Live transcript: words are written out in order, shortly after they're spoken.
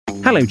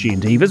Hello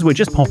G&Divas, we're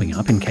just popping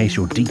up in case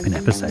you're deep in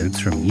episodes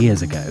from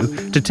years ago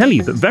to tell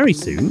you that very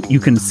soon you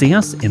can see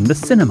us in the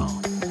cinema.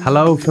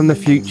 Hello from the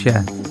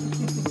future.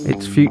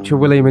 It's future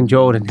William and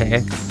Jordan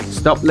here.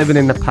 Stop living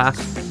in the past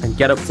and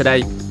get up to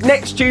date.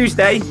 Next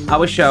Tuesday,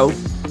 our show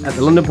at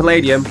the London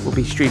Palladium will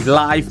be streamed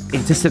live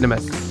into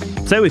cinemas.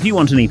 So if you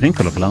want an evening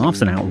full of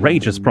laughs and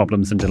outrageous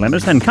problems and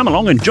dilemmas, then come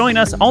along and join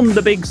us on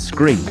the big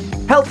screen.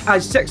 Help I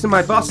Sex and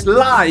My Boss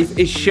Live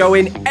is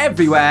showing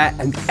everywhere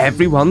and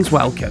everyone's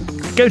welcome.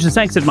 Go to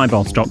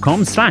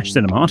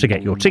sexedmyboss.com/cinema to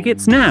get your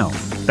tickets now.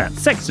 That's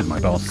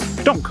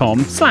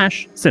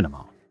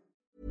sexedmyboss.com/cinema.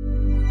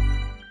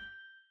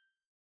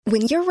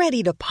 When you're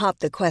ready to pop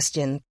the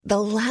question, the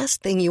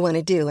last thing you want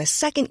to do is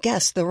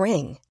second-guess the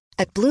ring.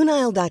 At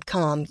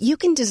BlueNile.com, you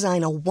can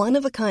design a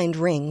one-of-a-kind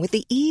ring with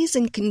the ease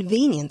and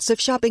convenience of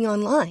shopping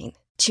online.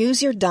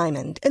 Choose your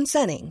diamond and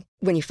setting.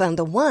 When you find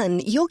the one,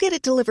 you'll get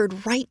it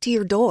delivered right to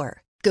your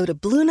door. Go to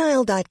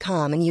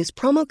BlueNile.com and use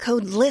promo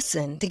code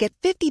LISTEN to get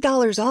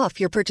 $50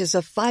 off your purchase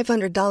of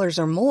 $500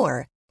 or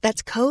more.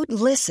 That's code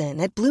LISTEN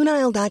at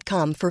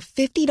BlueNile.com for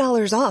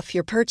 $50 off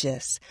your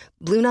purchase.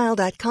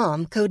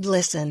 BlueNile.com, code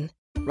LISTEN.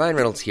 Ryan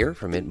Reynolds here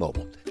from Mint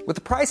Mobile. With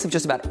the price of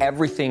just about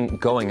everything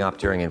going up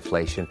during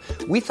inflation,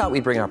 we thought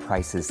we'd bring our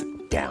prices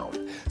down.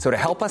 So to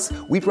help us,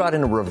 we brought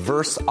in a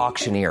reverse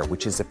auctioneer,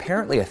 which is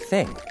apparently a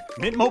thing.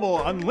 Mint Mobile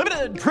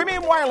Unlimited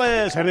Premium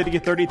Wireless. How to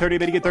get 30, 30,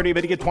 bit to get 30,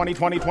 bit to get 20,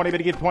 20, 20, bit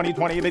to get 20,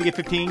 20, bit to get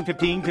 15,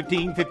 15,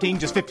 15, 15,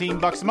 just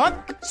 $15 a month?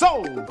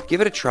 Sold!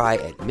 Give it a try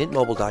at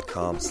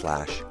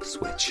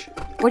mintmobile.com/switch.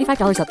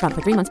 $45 up front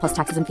for 3 months plus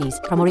taxes and fees.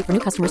 Promo rate for new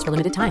customers for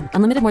limited time.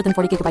 Unlimited more than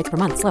 40 gigabytes per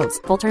month. Slows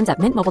full terms at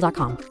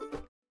mintmobile.com.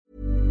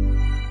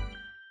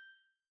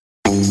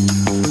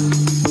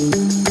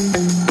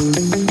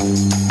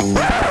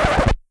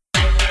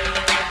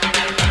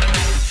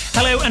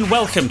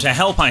 Welcome to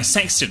Help I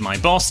Sexted My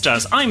Boss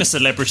Does I'm a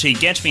Celebrity,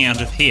 Get Me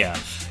Out of Here.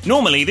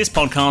 Normally, this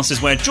podcast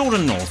is where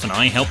Jordan North and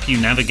I help you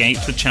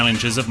navigate the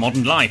challenges of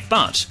modern life,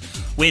 but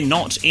we're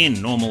not in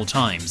normal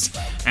times.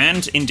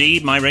 And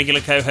indeed, my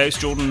regular co-host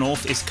Jordan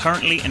North is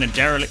currently in a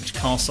derelict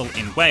castle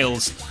in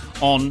Wales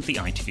on the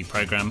ITV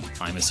programme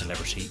I'm a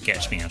Celebrity,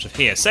 Get Me Out of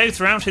Here. So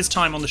throughout his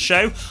time on the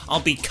show, I'll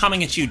be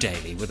coming at you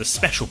daily with a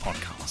special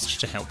podcast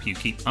to help you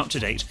keep up to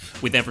date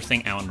with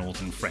everything our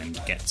northern friend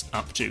gets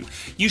up to.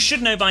 You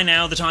should know by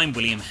now that I'm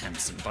William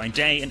Hanson, by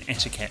day an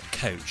etiquette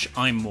coach.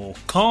 I'm more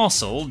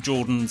castle,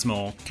 Jordan's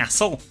more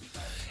castle.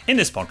 In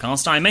this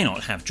podcast, I may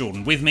not have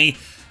Jordan with me,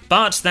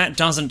 but that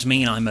doesn't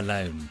mean I'm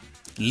alone.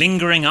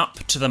 Lingering up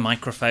to the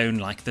microphone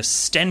like the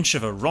stench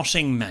of a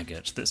rotting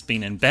maggot that's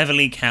been in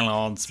Beverly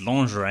Callard's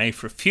lingerie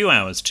for a few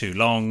hours too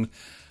long,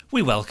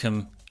 we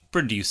welcome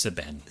producer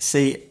Ben.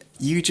 See,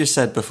 you just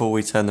said before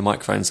we turn the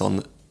microphones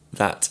on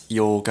that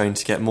you're going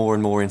to get more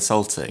and more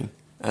insulting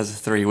as the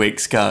 3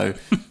 weeks go.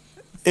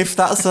 If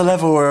that's the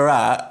level we're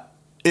at,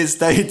 it's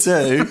day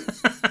 2.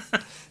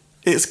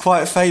 It's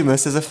quite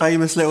famous. There's a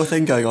famous little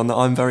thing going on that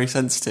I'm very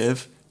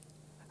sensitive.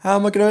 How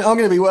am I going to... I'm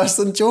going to be worse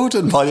than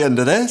Jordan by the end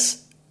of this.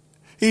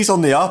 He's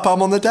on the up,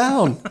 I'm on the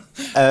down.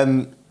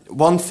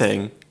 One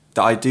thing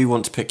that I do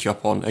want to pick you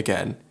up on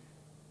again.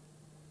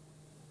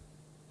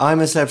 I'm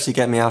a Celebrity,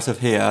 Get Me Out of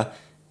Here.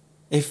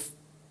 If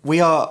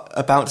we are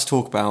about to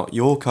talk about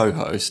your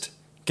co-host,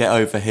 get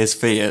over his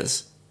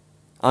fears,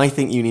 I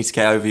think you need to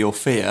get over your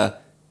fear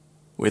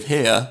with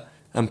here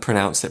and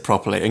pronounce it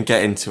properly and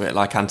get into it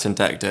like Ant and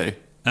Dec do.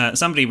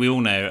 Somebody we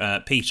all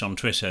know, Pete on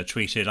Twitter,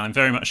 tweeted, "I'm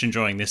very much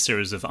enjoying this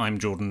series of I'm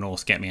Jordan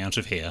North, Get Me Out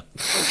of Here,"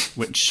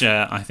 which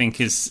I think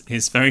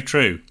is very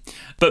true.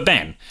 But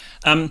Ben,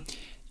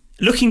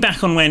 looking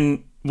back on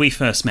when we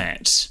first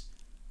met,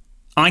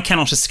 I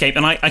cannot escape,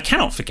 and I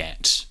cannot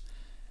forget.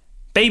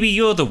 Baby,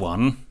 you're the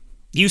one.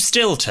 You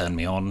still turn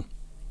me on.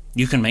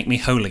 You can make me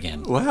whole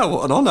again. Wow,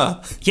 what an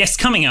honour. Yes,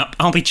 coming up,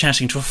 I'll be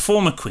chatting to a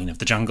former Queen of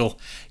the Jungle,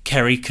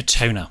 Kerry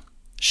Katona.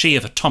 She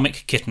of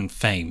Atomic Kitten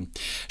fame.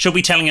 She'll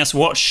be telling us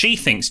what she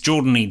thinks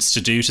Jordan needs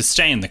to do to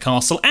stay in the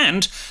castle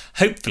and,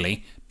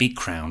 hopefully, be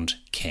crowned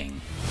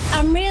king.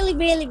 I'm really,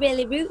 really,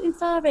 really rooting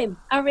for him.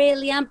 I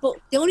really am. But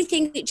the only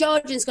thing that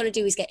Jordan's going to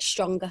do is get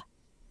stronger.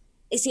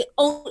 It's the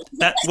only...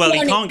 Well,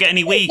 he can't get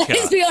any weaker.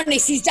 Let's be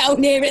honest, he's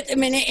down here at the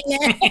minute.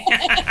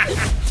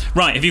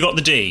 Right, have you got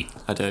the D?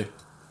 I do.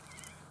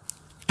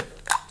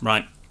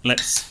 Right,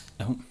 let's...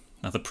 Oh,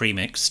 another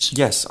pre-mixed.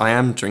 Yes, I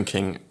am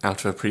drinking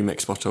out of a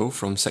pre-mixed bottle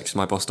from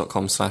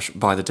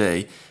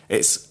sexedmyboss.com/bythed.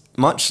 It's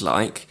much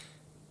like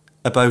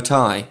a bow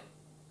tie.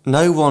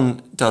 No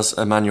one does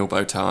a manual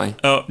bow tie.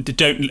 Oh,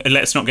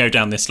 let's not go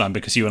down this line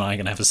because you and I are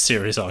going to have a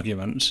serious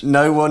argument.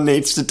 No one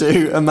needs to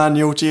do a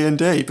manual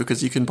G&D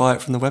because you can buy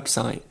it from the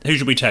website. Who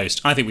should we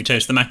toast? I think we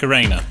toast the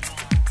Macarena.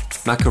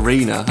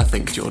 Macarena, I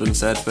think Jordan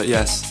said, but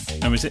yes.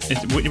 Oh, which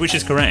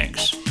is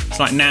correct? It's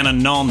like Nana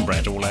naan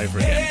bread all over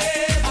again.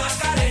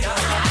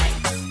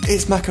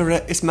 It's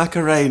Macarena. It's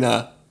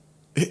Macarena.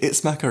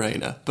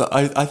 But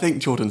I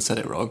think Jordan said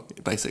it wrong,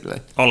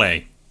 basically.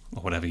 Ole,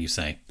 or whatever you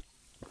say.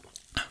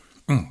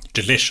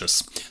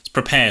 Delicious. It's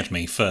prepared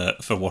me for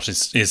what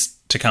is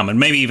to come. And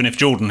maybe even if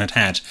Jordan had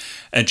had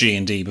a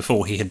G&D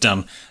before he had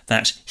done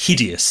that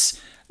hideous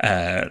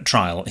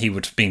trial, he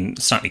would have been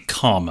slightly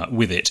calmer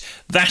with it.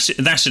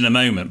 That in a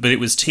moment, but it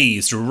was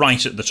teased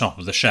right at the top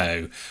of the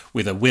show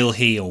with a will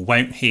he or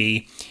won't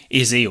he,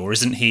 is he or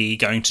isn't he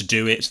going to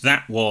do it.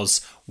 That was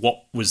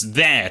what was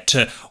there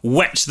to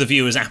whet the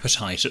viewer's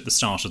appetite at the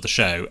start of the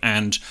show.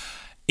 And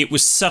it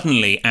was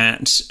suddenly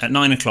at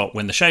 9 o'clock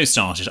when the show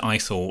started, I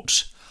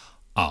thought,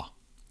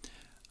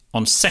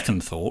 on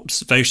second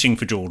thoughts, voting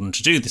for Jordan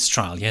to do this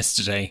trial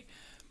yesterday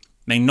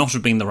may not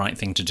have been the right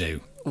thing to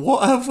do.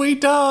 What have we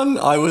done?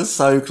 I was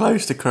so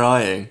close to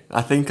crying.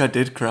 I think I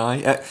did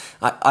cry.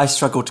 I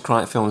struggled to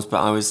cry at films,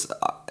 but I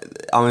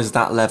was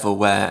that level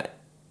where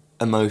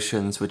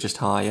emotions were just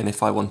high, and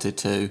if I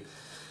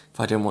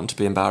didn't want to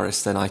be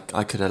embarrassed, then I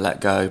could have let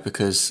go,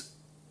 because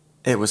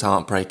it was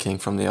heartbreaking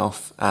from the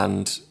off,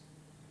 and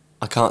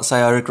I can't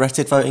say I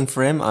regretted voting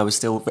for him. I was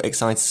still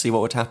excited to see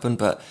what would happen,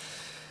 but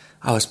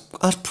I was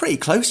pretty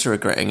close to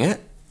regretting it.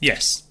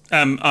 Yes,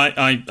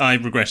 I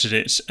regretted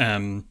it.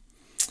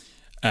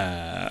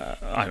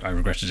 I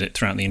regretted it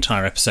throughout the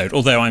entire episode.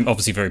 Although I'm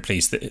obviously very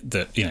pleased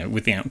that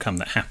with the outcome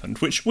that happened,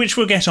 which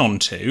we'll get on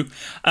to.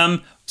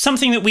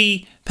 Something that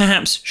we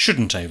perhaps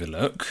shouldn't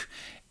overlook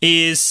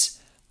is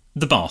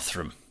the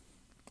bathroom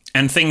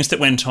and things that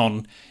went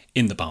on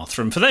in the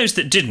bathroom. For those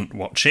that didn't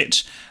watch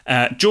it,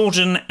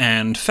 Jordan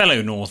and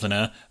fellow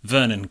Northerner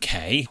Vernon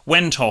Kay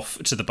went off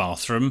to the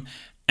bathroom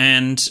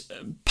and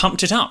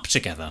pumped it up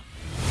together.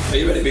 Are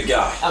you ready, big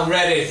guy? I'm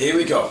ready. Here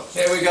we go.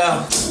 Here we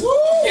go. Woo!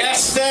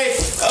 Yes, Dave.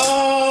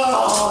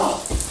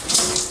 Oh,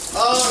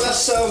 that's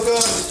so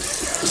good.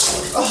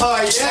 Oh,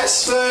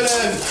 yes,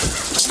 Vernon.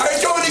 Are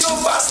you going to go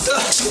faster?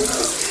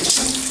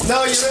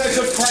 No, you're at a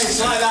good pace.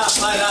 Like that.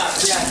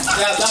 Yeah,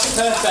 that's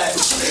perfect.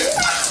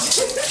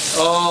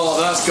 Oh,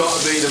 that's got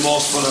to be the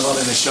most fun I've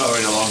had in the shower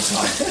in a long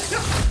time.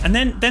 And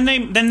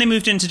then they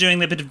moved into doing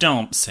their bit of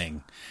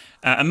dancing.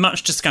 And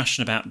much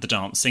discussion about the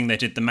dancing. They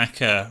did the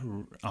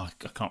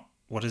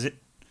what is it?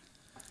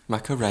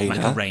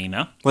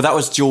 Macarena. Well, that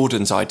was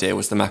Jordan's idea,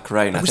 was the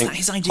Macarena. Was that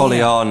his idea?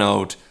 Holly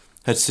Arnold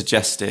had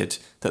suggested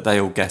that they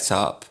all get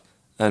up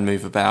and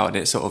move about, and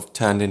it sort of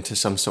turned into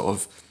some sort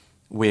of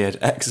weird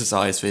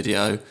exercise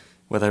video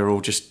where they were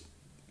all just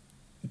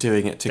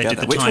doing it together.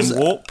 They did the time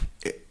warp.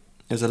 It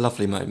was a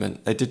lovely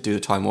moment. They did do the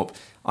time warp.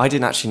 I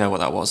didn't actually know what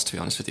that was, to be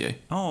honest with you.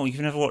 Oh, you've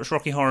never watched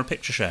Rocky Horror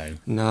Picture Show?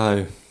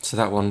 No. So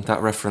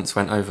that reference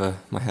went over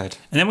my head.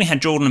 And then we had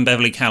Jordan and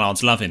Beverly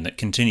Callard's Lovin' that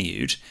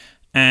continued,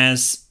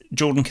 as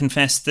Jordan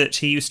confessed that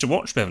he used to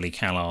watch Beverly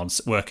Callard's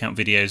workout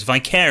videos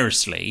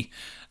vicariously.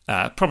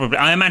 Probably,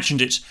 I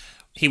imagined it,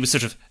 he was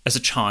sort of, as a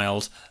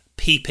child,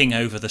 peeping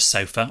over the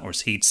sofa, or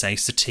as he'd say,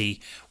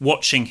 settee,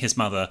 watching his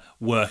mother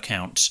work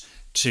out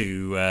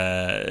to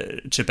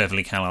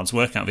Beverly Callard's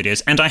workout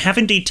videos. And I have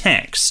indeed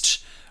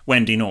texted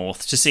Wendy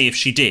North to see if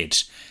she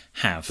did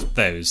have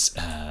those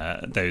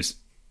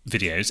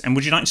videos. And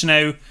would you like to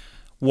know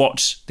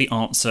what the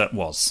answer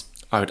was?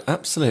 I would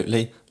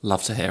absolutely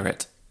love to hear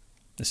it.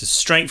 This is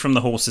straight from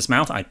the horse's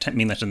mouth. I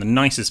mean that in the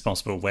nicest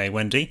possible way,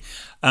 Wendy.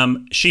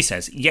 She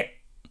says, yeah.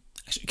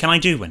 Can I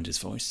do Wendy's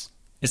voice?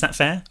 Is that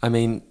fair? I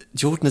mean,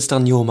 Jordan has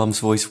done your mum's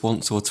voice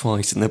once or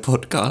twice in the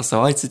podcast,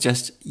 so I'd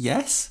suggest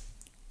yes.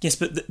 Yes,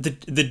 but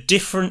the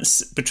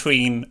difference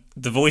between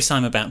the voice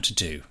I'm about to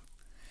do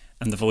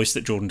and the voice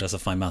that Jordan does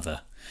of my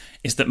mother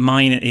is that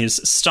mine is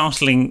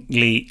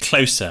startlingly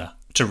closer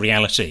to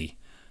reality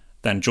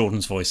than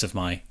Jordan's voice of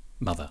my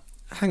mother.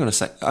 Hang on a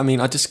sec. I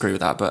mean, I disagree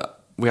with that,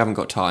 but we haven't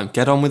got time.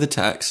 Get on with the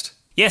text.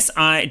 Yes,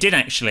 I did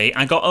actually.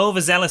 I got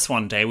overzealous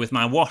one day with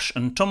my wash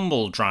and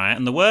tumble dryer,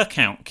 and the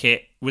workout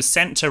kit was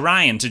sent to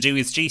Ryan to do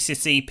his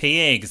GCSE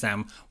PE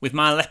exam with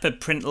my leopard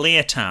print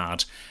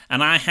leotard,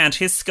 and I had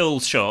his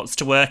school shorts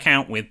to work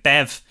out with.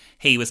 Bev,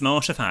 he was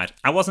mortified.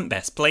 I wasn't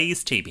best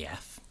pleased,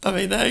 TBF. I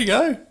mean, there you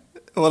go.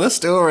 What a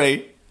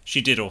story. She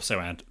did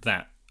also add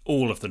that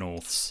all of the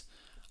Norths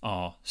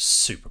are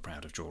super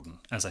proud of Jordan,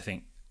 as I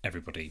think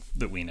everybody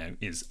that we know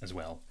is as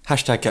well.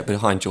 Hashtag get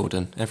behind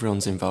Jordan.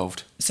 Everyone's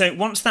involved. So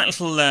once that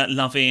little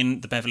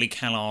love-in, the Beverly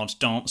Callard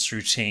dance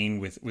routine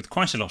with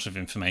quite a lot of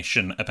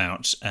information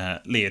about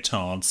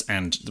leotards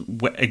and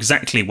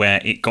exactly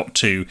where it got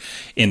to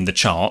in the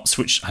charts,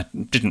 which I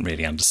didn't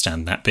really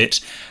understand that bit,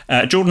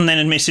 Jordan then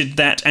admitted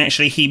that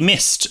actually he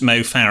missed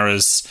Mo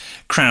Farah's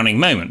crowning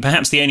moment.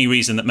 Perhaps the only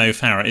reason that Mo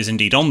Farah is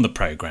indeed on the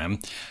programme.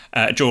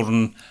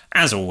 Jordan,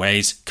 as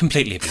always,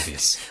 completely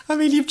oblivious. I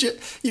mean, you've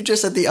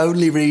just said the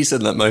only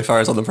reason that Mo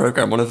Farah is on the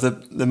programme, one of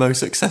the most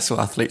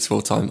successful athletes of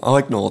all time. I'll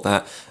ignore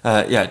that.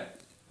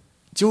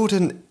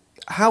 Jordan,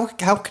 how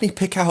can he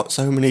pick out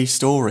so many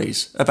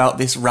stories about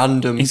this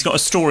random... He's got a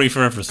story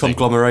for everything.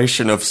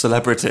 ...conglomeration of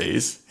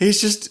celebrities. He's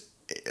just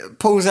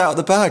pulls out of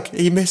the bag.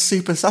 He missed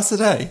Super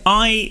Saturday.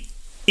 I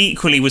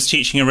equally was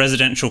teaching a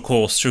residential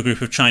course to a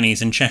group of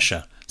Chinese in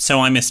Cheshire, so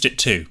I missed it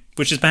too,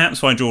 which is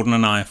perhaps why Jordan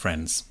and I are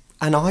friends.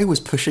 And I was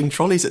pushing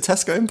trolleys at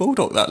Tesco and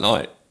Bulldog that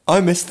night.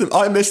 I missed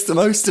the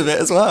most of it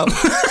as well.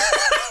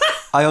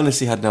 I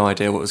honestly had no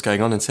idea what was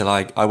going on until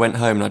I went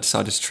home and I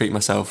decided to treat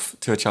myself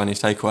to a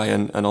Chinese takeaway,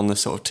 and on the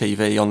sort of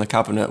TV on the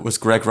cabinet was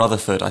Greg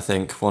Rutherford, I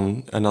think,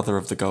 won another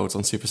of the golds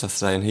on Super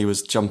Saturday, and he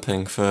was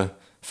jumping for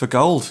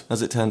gold,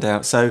 as it turned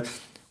out. So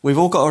we've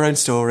all got our own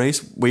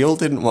stories. We all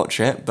didn't watch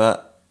it,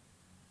 but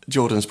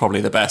Jordan's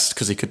probably the best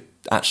because he could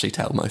actually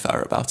tell Mo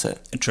Farah about it.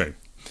 True.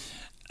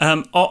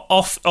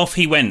 Off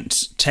he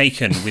went,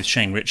 taken with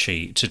Shane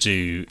Ritchie to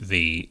do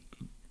the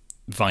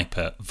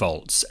Viper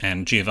vaults,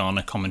 and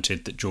Giovanna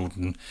commented that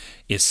Jordan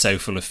is so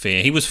full of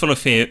fear. He was full of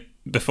fear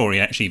before he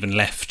actually even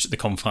left the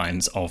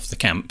confines of the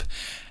camp.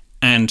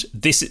 And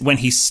this, when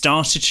he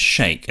started to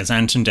shake, as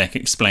Anton Deck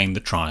explained the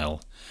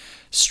trial,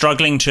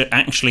 struggling to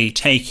actually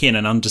take in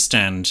and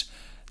understand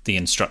the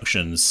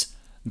instructions,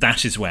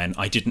 that is when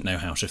I didn't know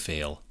how to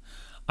feel.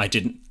 I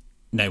didn't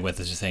know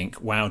whether to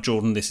think, wow,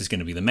 Jordan, this is going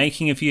to be the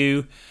making of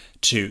you,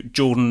 to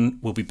Jordan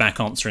will be back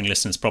answering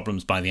listeners'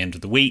 problems by the end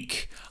of the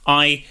week.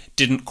 I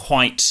didn't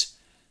quite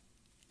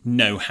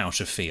know how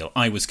to feel.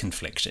 I was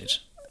conflicted.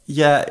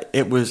 Yeah,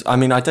 it was. I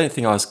mean, I don't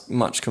think I was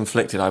much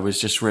conflicted. I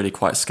was just really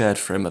quite scared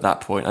for him at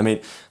that point. I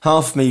mean,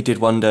 half me did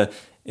wonder,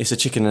 it's a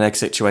chicken and egg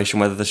situation,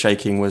 whether the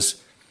shaking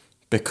was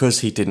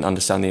because he didn't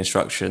understand the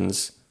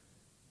instructions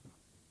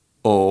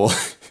or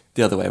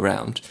the other way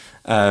around.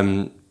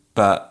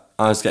 But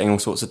I was getting all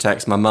sorts of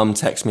texts. My mum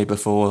texted me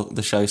before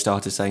the show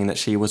started saying that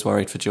she was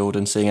worried for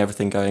Jordan, seeing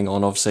everything going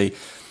on. Obviously,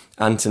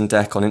 Anton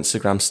Deck on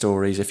Instagram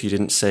stories, if you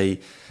didn't see,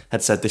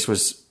 had said this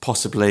was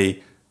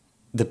possibly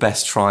the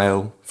best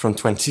trial from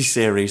 20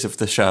 series of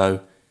the show,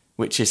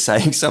 which is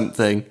saying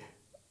something.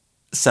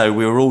 So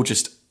we were all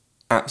just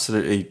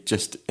absolutely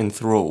just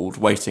enthralled,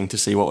 waiting to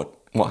see what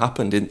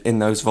happened in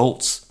those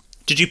vaults.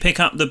 Did you pick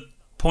up the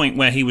point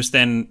where he was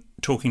then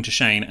talking to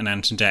Shane and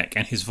Anton Deck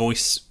and his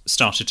voice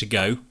started to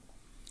go?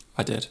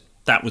 I did.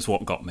 That was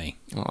what got me.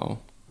 Oh,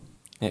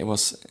 it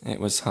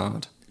was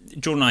hard.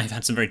 Jordan and I have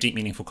had some very deep,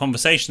 meaningful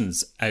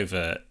conversations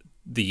over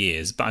the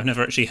years, but I've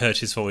never actually heard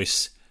his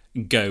voice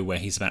go where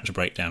he's about to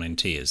break down in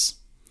tears.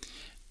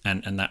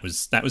 And it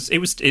was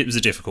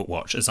a difficult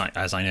watch, as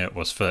I know it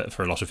was for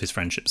a lot of his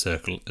friendship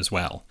circle as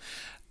well.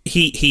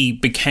 He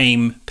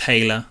became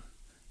paler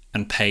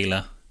and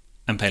paler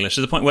and paler,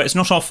 to the point where it's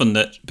not often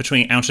that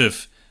out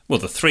of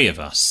the three of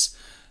us,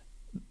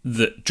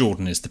 that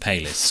Jordan is the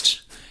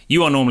palest.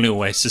 You are normally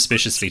always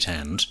suspiciously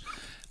tanned.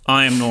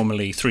 I am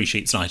normally 3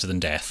 sheets lighter than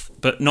death,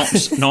 but not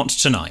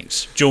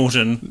tonight.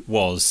 Jordan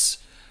was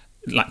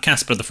like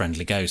Casper the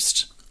Friendly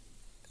Ghost.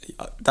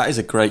 That is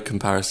a great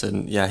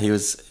comparison. Yeah, he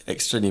was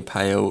extremely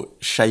pale,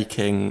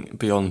 shaking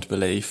beyond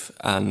belief,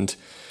 and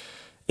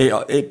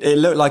it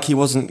looked like he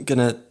wasn't going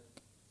to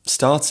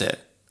start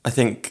it. I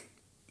think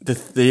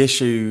the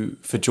issue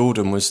for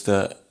Jordan was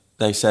that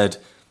they said,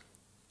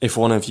 if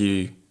one of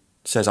you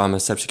says, I'm a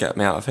sub to get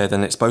me out of here,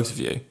 then it's both of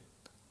you.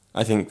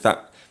 I think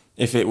that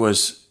if it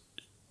was,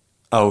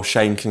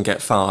 Shane can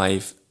get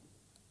 5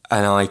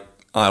 and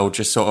I'll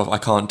just sort of, I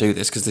can't do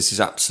this because this is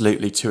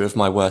absolutely 2 of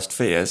my worst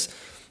fears,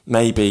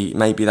 maybe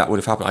that would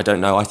have happened. I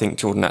don't know. I think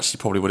Jordan actually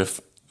probably would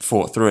have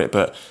fought through it,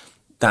 but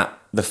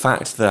the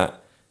fact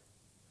that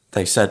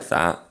they said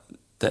that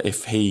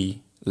if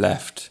he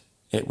left,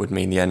 it would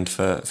mean the end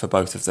for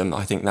both of them,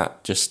 I think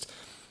that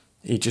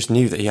he just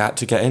knew that he had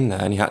to get in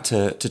there and he had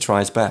to try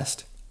his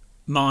best.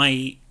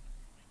 My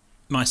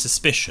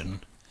suspicion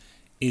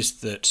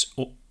is that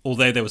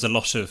although there was a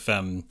lot of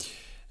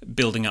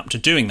building up to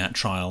doing that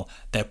trial,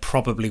 there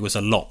probably was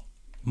a lot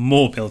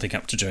more building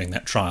up to doing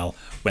that trial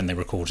when they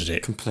recorded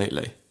it.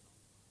 Completely.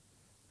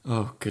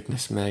 Oh,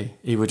 goodness me.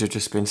 He would have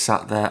just been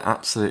sat there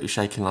absolutely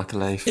shaking like a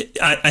leaf.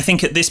 I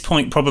think at this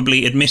point,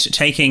 probably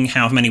taking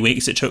however many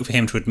weeks it took for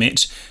him to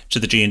admit to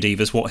the G and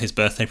Divas what his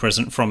birthday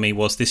present from me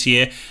was this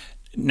year,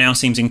 now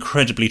seems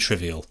incredibly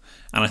trivial.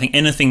 And I think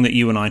anything that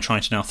you and I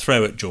try to now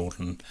throw at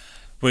Jordan,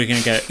 we're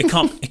going to go,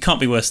 it can't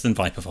be worse than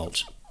Viper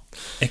Vault.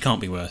 It can't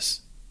be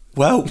worse.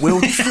 Well,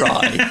 we'll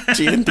try.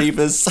 G and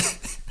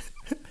Divas,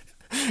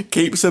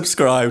 keep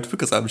subscribed,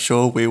 because I'm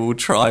sure we will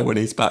try when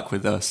he's back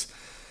with us.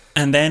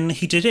 And then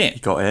he did it. He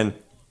got in.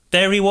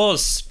 There he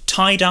was,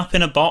 tied up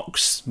in a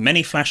box.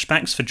 Many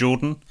flashbacks for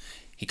Jordan.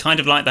 He kind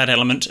of liked that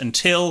element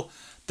until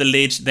the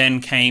lid then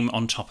came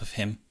on top of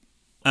him.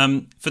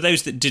 For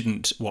those that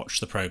didn't watch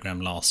the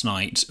programme last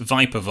night,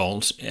 Viper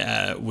Vault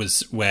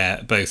was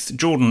where both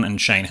Jordan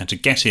and Shane had to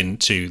get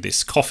into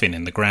this coffin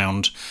in the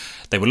ground.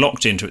 They were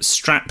locked into it,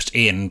 strapped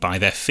in by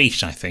their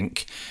feet, I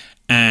think,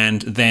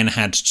 and then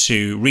had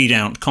to read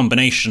out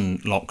combination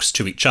locks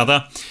to each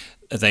other.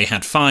 They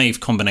had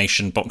 5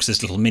 combination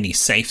boxes, little mini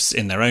safes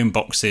in their own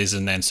boxes,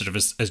 and then sort of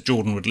as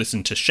Jordan would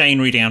listen to Shane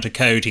reading out a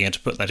code, he had to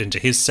put that into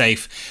his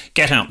safe,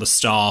 get out the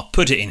star,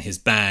 put it in his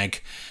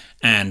bag,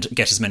 and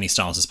get as many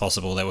stars as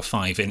possible. There were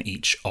 5 in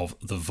each of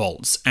the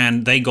vaults,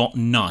 and they got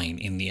 9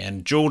 in the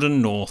end.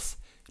 Jordan North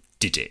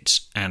did it,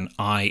 and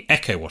I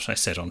echo what I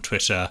said on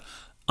Twitter,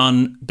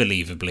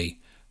 unbelievably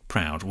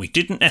proud. We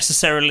didn't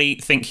necessarily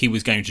think he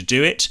was going to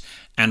do it,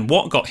 and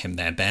what got him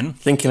there, Ben?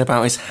 Thinking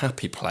about his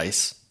happy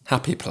place,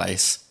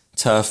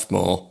 Turf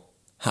Moor,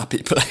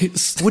 Happy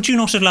Place. Would you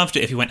not have loved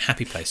it if you went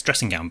Happy Place,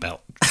 dressing gown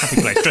belt,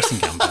 Happy Place, dressing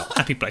gown belt,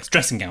 Happy Place,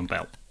 dressing gown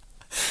belt?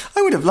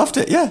 I would have loved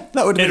it, yeah.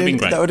 That would have been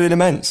great. That would have been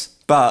immense.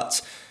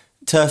 But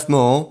Turf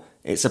Moor,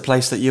 it's a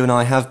place that you and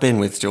I have been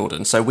with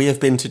Jordan. So we have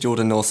been to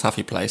Jordan North's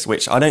Happy Place,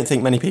 which I don't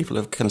think many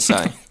people can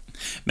say.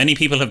 Many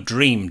people have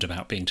dreamed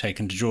about being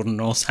taken to Jordan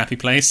North's Happy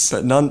Place.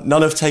 But none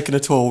have taken a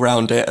tour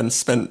round it and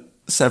spent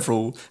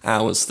several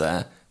hours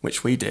there,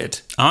 which we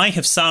did. I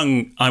have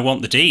sung I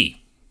Want the D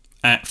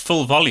at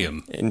full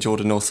volume. In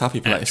Jordan North's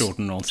Happy Place. At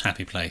Jordan North's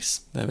Happy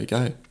Place. There we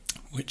go.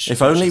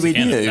 If only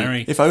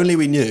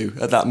we knew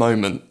at that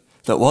moment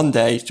that one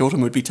day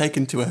Jordan would be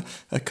taken to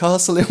a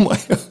castle in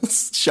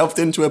Wales, shoved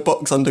into a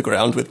box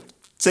underground with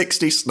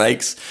 60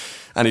 snakes,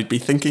 and he'd be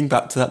thinking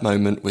back to that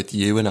moment with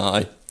you and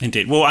I.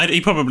 Indeed. Well, he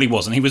probably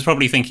wasn't. He was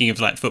probably thinking of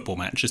football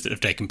matches that have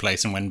taken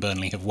place and when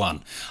Burnley have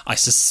won, I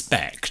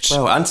suspect.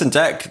 Well, Anton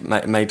Deck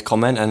made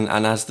comment, and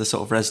as the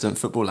sort of resident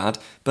football lad,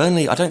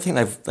 Burnley, I don't think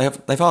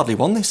they've hardly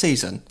won this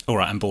season. All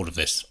right, I'm bored of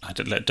this.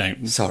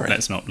 Sorry.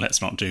 Let's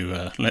not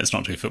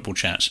do football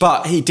chat.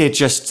 But he did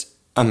just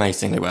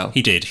amazingly well.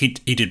 He did. He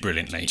did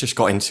brilliantly. Just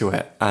got into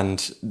it, and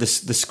the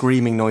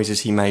screaming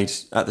noises he made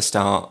at the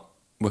start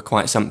were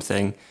quite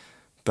something.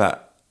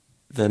 But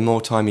the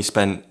more time he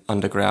spent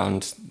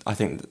underground, I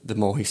think the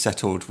more he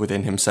settled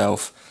within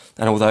himself.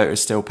 And although it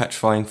was still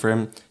petrifying for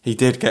him, he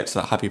did get to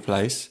that happy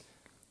place,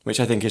 which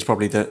I think is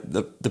probably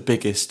the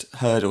biggest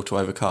hurdle to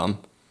overcome.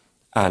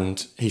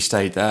 And he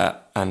stayed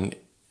there, and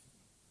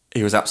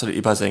he was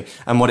absolutely buzzing.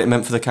 And what it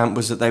meant for the camp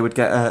was that they would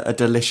get a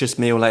delicious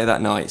meal later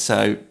that night.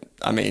 So,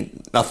 I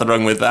mean, nothing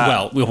wrong with that.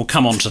 Well, we'll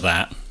come on to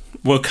that.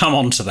 We'll come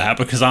on to that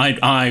because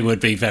I would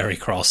be very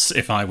cross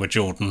if I were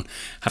Jordan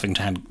having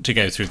to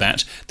go through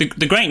that.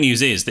 The great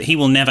news is that he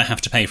will never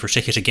have to pay for a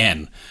ticket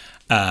again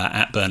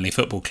at Burnley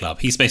Football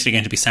Club. He's basically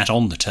going to be sat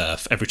on the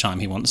turf every time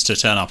he wants to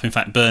turn up. In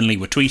fact, Burnley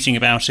were tweeting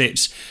about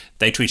it.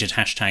 They tweeted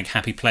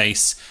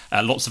 #HappyPlace.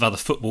 Lots of other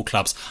football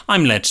clubs,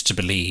 I'm led to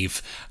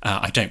believe,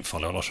 I don't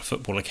follow a lot of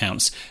football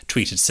accounts,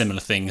 tweeted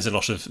similar things. A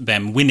lot of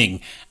them winning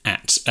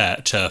at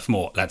Turf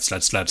Moor.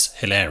 Lads,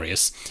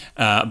 hilarious.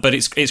 But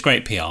it's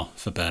great PR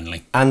for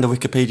Burnley. And the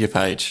Wikipedia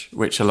page,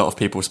 which a lot of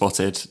people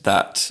spotted,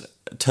 that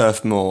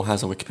Turf Moor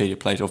has a Wikipedia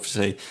page,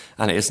 obviously,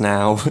 and it is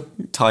now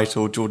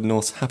titled Jordan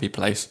North's Happy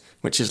Place,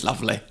 which is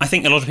lovely. I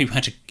think a lot of people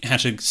had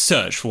to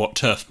search for what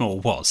Turf Moor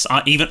was.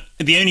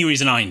 The only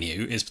reason I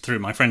knew is through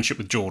my friendship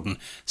with Jordan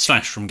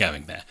 / from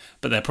going there.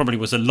 But there probably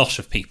was a lot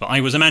of people. I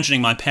was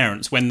imagining my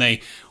parents when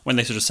they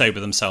sort of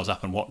sober themselves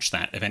up and watch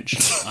that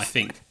eventually. I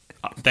think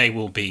they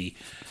will be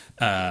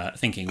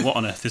thinking, "What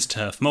on earth is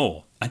Turf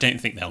Moor?" I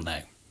don't think they'll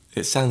know.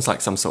 It sounds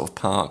like some sort of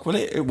park. Well,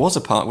 it was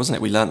a park, wasn't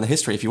it? We learnt the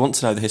history. If you want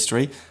to know the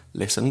history,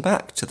 listen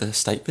back to the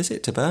state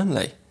visit to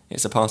Burnley.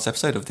 It's a past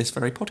episode of this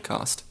very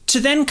podcast.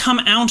 To then come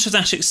out of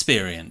that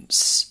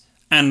experience,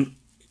 and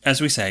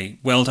as we say,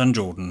 well done,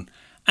 Jordan,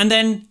 and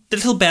then the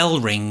little bell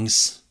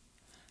rings,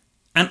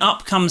 and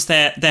up comes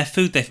their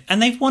food,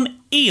 and they've won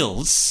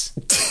eels.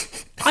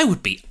 I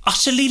would be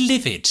utterly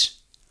livid.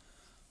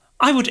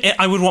 I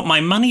would want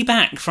my money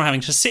back for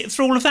having to sit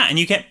through all of that, and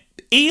you get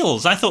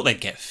eels. I thought they'd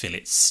get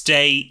fillet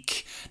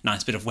steak,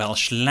 nice bit of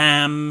Welsh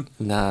lamb.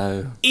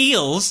 No.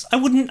 Eels? I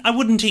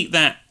wouldn't eat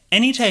that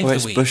any day of the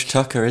week. It's Bush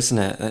Tucker, isn't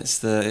it? It's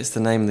the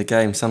name of the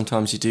game.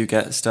 Sometimes you do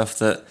get stuff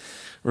that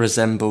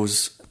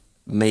resembles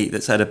meat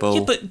that's edible.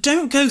 Yeah, but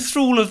don't go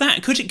through all of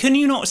that. Can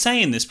you not say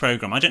in this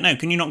programme, I don't know,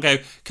 can you not go,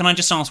 can I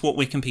just ask what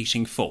we're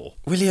competing for?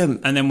 William.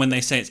 And then when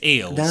they say it's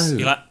eels, no.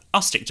 You're like,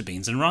 I'll stick to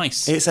beans and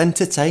rice. It's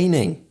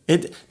entertaining.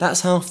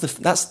 That's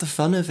the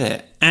fun of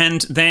it.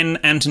 And then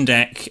Anton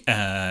Deck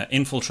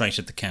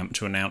infiltrated the camp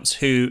to announce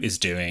who is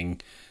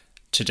doing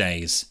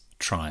today's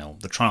trial,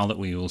 the trial that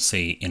we will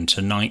see in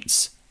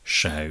tonight's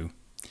show.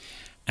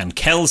 And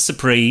Kel's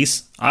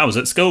surprise, I was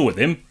at school with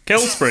him,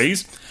 Kel's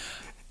surprise,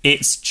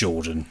 it's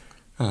Jordan.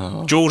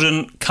 Oh.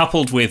 Jordan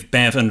coupled with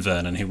Bev and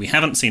Vernon, who we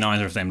haven't seen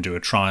either of them do a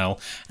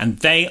trial, and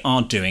they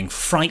are doing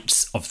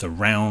Frights of the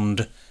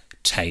Round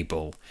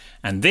Table.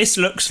 And this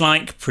looks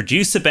like,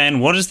 producer Ben,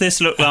 what does this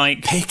look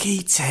like? Picky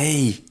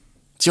tea.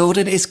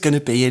 Jordan is going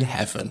to be in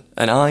heaven,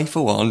 and I,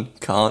 for one,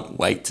 can't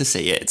wait to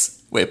see it.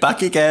 We're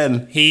back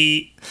again.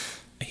 He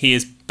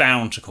is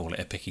bound to call it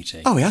a picky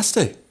tea. Oh, he has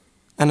to.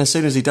 And as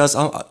soon as he does,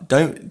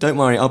 don't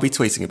worry, I'll be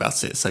tweeting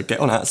about it. So get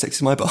on at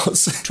 6 my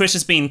boss.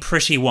 Twitter's been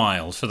pretty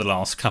wild for the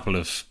last couple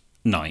of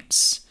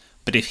nights.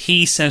 But if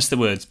he says the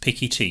words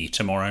picky tea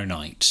tomorrow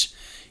night,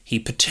 he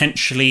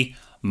potentially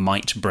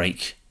might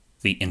break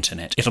the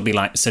internet. It'll be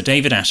like Sir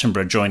David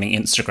Attenborough joining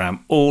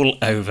Instagram all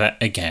over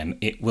again.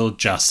 It will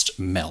just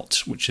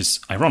melt, which is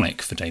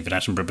ironic for David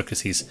Attenborough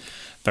because he's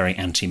very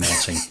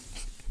anti-melting.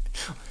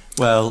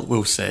 Well,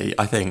 we'll see.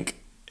 I think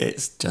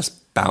it's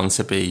just bound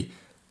to be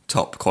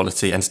top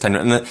quality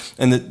entertainment.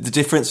 And the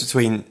difference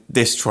between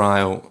this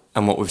trial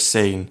and what we've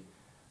seen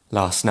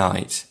last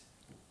night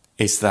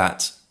is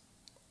that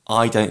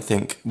I don't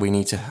think we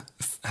need to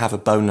have a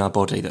bone in our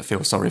body that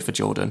feels sorry for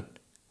Jordan.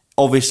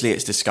 Obviously,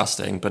 it's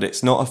disgusting, but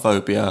it's not a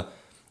phobia.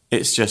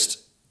 It's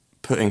just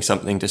putting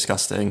something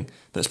disgusting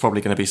that's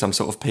probably going to be some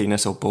sort of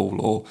penis or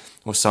ball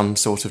or some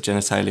sort of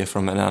genitalia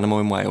from an animal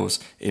in Wales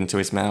into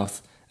his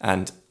mouth,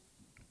 and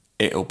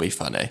it'll be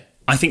funny.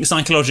 I think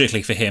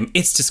psychologically for him,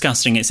 it's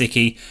disgusting, it's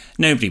icky.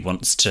 Nobody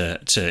wants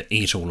to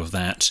eat all of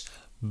that.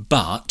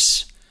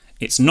 But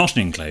it's not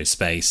an enclosed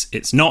space,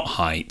 it's not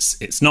heights,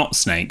 it's not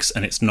snakes,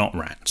 and it's not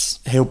rats.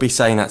 He'll be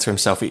saying that to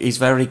himself. He's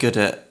very good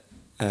at,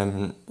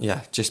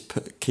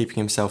 keeping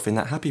himself in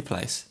that happy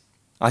place.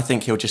 I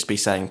think he'll just be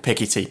saying,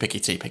 picky tea, picky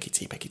tea, picky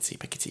tea, picky tea,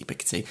 picky tea,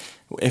 picky tea.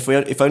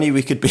 If only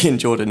we could be in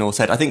Jordan North's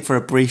head. I think for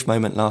a brief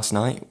moment last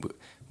night,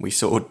 we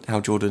saw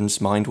how Jordan's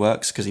mind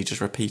works, because he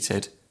just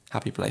repeated,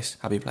 happy place,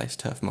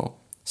 Turf Moor.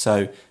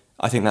 So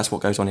I think that's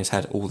what goes on in his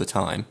head all the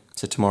time.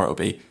 So tomorrow it'll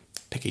be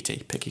picky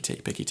tea, picky tea,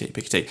 picky tea,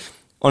 picky tea.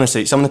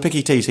 Honestly, some of the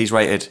picky teas he's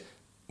rated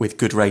with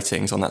good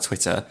ratings on that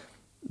Twitter,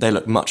 they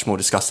look much more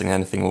disgusting than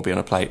anything will be on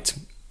a plate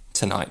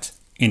tonight.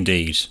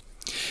 Indeed.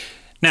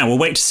 Now, we'll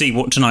wait to see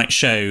what tonight's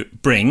show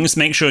brings.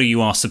 Make sure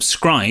you are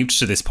subscribed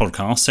to this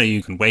podcast so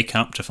you can wake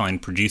up to find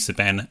producer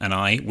Ben and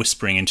I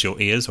whispering into your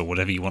ears, or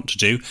whatever you want to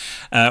do.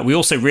 We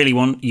also really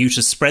want you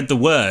to spread the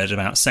word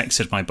about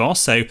Sex Ed My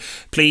Boss, so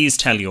please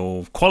tell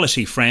your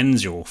quality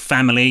friends, your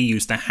family,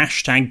 use the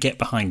hashtag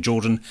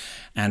GetBehindJordan,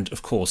 and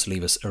of course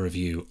leave us a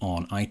review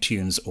on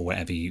iTunes or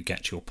wherever you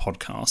get your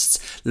podcasts.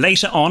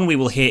 Later on, we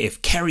will hear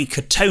if Kerry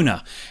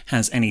Katona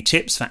has any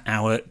tips for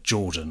our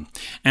Jordan.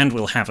 And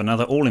we'll have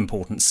another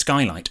all-important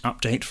Skylight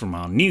update from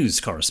our news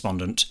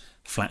correspondent,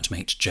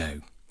 Flatmate Joe.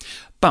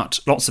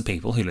 But lots of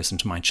people who listened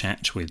to my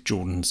chat with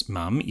Jordan's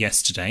mum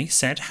yesterday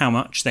said how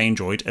much they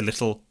enjoyed a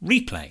little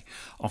replay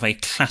of a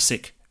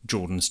classic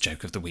Jordan's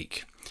Joke of the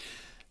Week.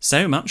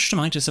 So much to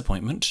my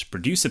disappointment,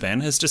 producer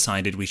Ben has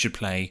decided we should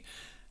play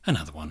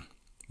another one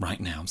right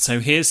now. So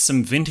here's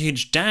some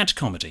vintage dad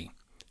comedy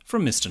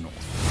from Mr.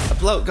 North. A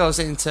bloke goes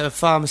into a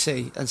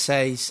pharmacy and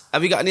says,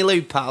 "Have you got any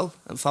lube, pal?"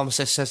 And the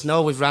pharmacist says,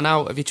 "No, we've run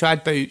out. Have you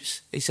tried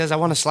boots?" He says, "I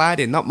want to slide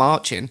in, not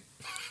marching."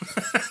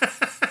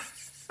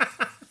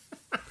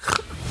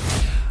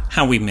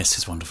 How we miss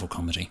his wonderful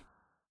comedy.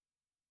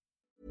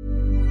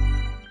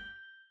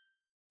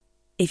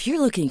 If you're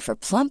looking for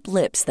plump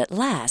lips that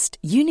last,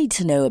 you need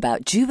to know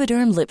about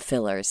Juvederm lip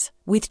fillers.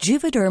 With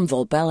Juvederm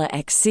Volbella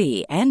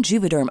XC and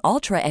Juvederm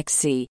Ultra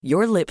XC,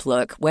 your lip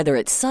look, whether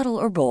it's subtle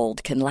or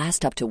bold, can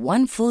last up to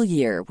 1 full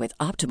year with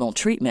optimal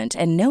treatment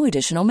and no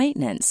additional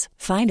maintenance.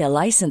 Find a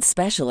licensed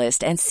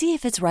specialist and see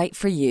if it's right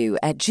for you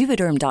at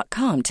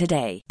Juvederm.com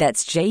today.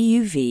 That's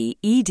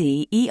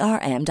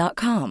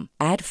JUVEDERM.com.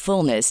 Add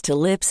fullness to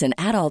lips in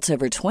adults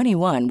over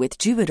 21 with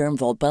Juvederm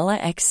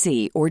Volbella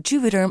XC or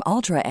Juvederm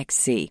Ultra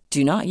XC.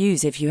 Do not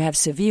use if you have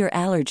severe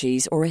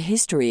allergies or a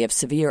history of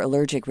severe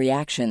allergic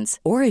reactions,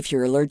 or if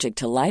you're allergic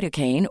to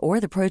lidocaine or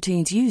the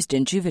proteins used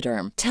in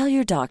Juvederm. Tell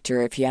your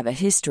doctor if you have a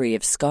history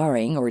of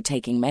scarring or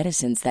taking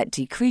medicines that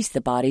decrease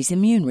the body's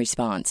immune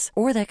response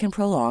or that can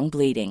prolong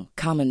bleeding.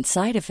 Common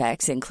side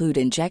effects include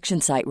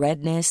injection site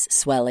redness,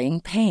 swelling,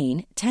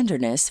 pain,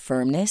 tenderness,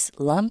 firmness,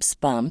 lumps,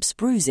 bumps,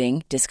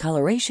 bruising,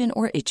 discoloration,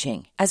 or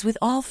itching. As with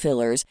all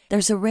fillers,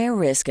 there's a rare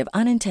risk of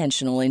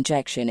unintentional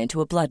injection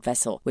into a blood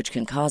vessel, which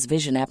can cause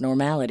vision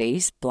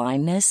abnormalities,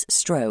 blindness,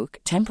 stroke,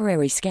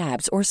 temporary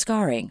scabs, or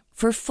scarring.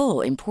 For full,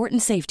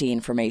 important safety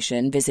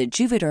information, visit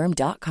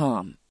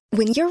Juvederm.com.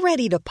 When you're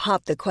ready to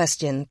pop the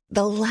question,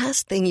 the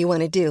last thing you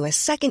want to do is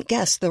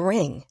second-guess the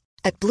ring.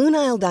 At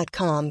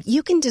BlueNile.com,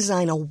 you can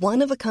design a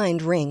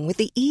one-of-a-kind ring with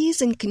the ease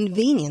and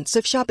convenience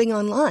of shopping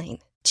online.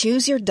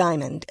 Choose your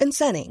diamond and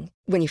setting.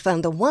 When you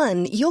find the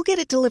one, you'll get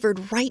it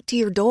delivered right to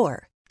your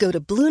door. Go to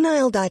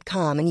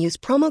BlueNile.com and use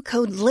promo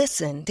code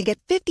LISTEN to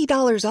get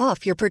 $50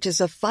 off your purchase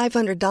of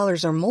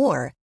 $500 or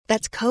more.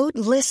 That's code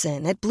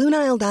LISTEN at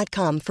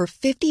BlueNile.com for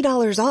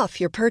 $50 off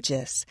your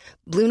purchase.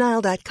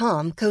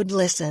 BlueNile.com, code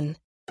LISTEN.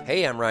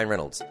 Hey, I'm Ryan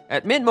Reynolds.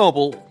 At Mint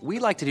Mobile, we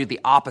like to do the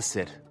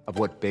opposite of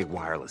what Big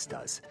Wireless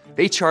does.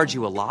 They charge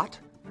you a lot,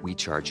 we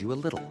charge you a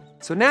little.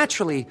 So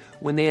naturally,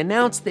 when they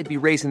announced they'd be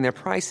raising their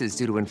prices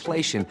due to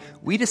inflation,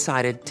 we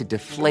decided to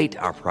deflate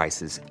our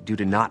prices due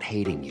to not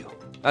hating you.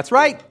 That's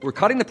right. We're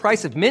cutting the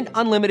price of Mint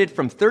Unlimited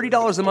from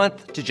 $30 a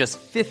month to just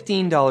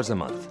 $15 a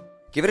month.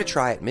 Give it a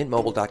try at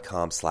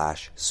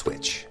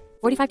mintmobile.com/switch.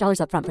 $45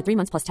 up front for 3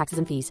 months plus taxes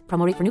and fees.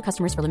 Promo rate for new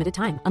customers for limited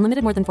time.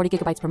 Unlimited more than 40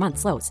 gigabytes per month.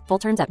 Slows full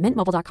terms at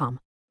mintmobile.com.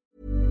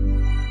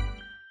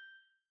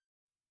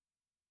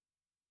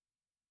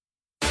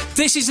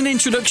 This is an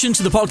introduction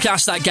to the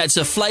podcast that gets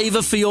a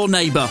flavour for your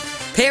neighbour.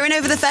 Peering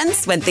over the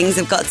fence when things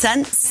have got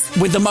tense.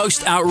 With the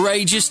most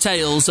outrageous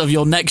tales of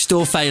your next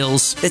door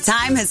fails. The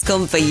time has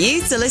come for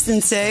you to listen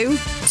to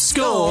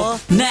Score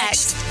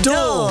Next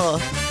Door.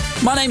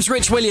 My name's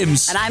Rich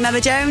Williams. And I'm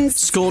Emma Jones.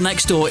 Score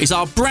Next Door is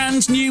our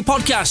brand new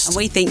podcast. And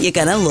we think you're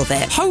going to love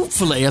it.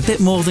 Hopefully a bit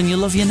more than you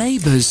love your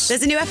neighbours.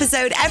 There's a new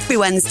episode every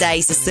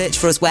Wednesday, so search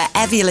for us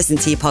wherever you listen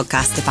to your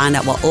podcast to find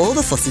out what all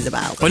the fuss is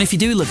about. And if you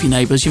do love your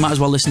neighbours, you might as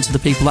well listen to the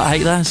people that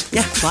hate theirs.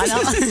 Yeah, why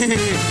not?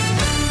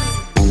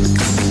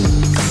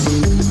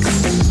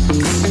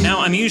 Now,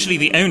 I I'm usually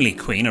the only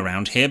queen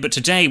around here, but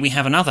today we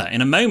have another. In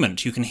a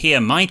moment, you can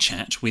hear my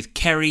chat with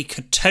Kerry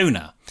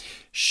Katona,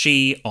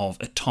 she of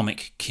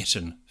Atomic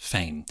Kitten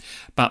fame.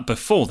 But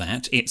before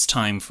that, it's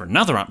time for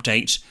another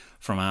update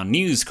from our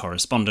news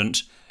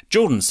correspondent,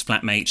 Jordan's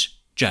flatmate,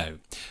 Joe.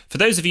 For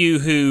those of you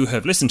who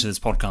have listened to this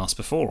podcast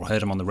before or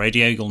heard him on the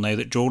radio, you'll know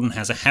that Jordan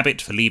has a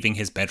habit for leaving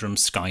his bedroom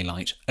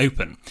skylight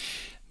open.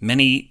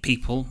 Many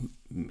people,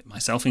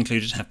 myself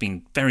included, have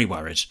been very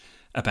worried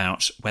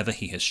about whether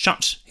he has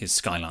shut his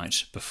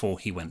skylight before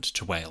he went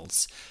to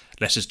Wales.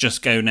 Let us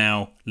just go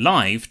now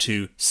live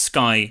to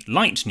Sky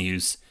Light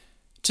News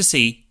to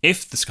see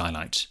if the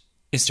skylight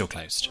is still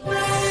closed.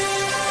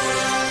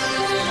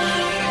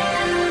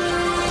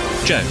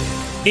 Joe,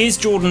 is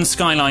Jordan's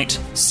skylight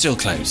still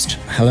closed?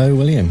 Hello,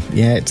 William.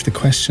 Yeah, it's the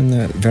question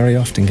that very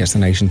often gets the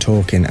nation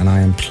talking, and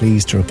I am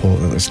pleased to report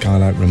that the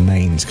skylight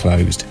remains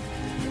closed.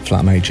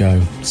 Flatmate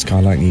Joe,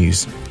 Skylight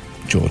News,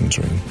 Jordan's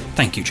room.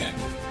 Thank you, Joe.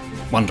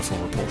 Wonderful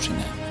reporting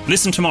there.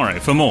 Listen tomorrow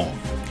for more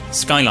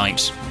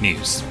Skylight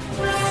News.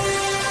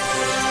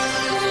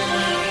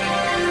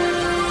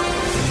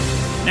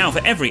 Now, for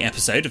every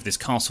episode of this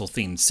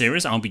castle-themed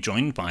series, I'll be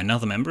joined by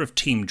another member of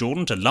Team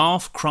Jordan to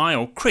laugh, cry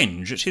or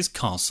cringe at his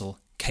castle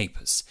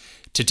capers.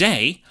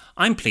 Today,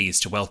 I'm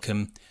pleased to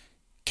welcome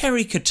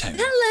Kerry Katona.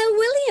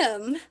 Hello,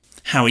 William.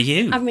 How are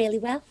you? I'm really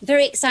well.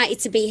 Very excited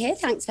to be here.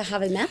 Thanks for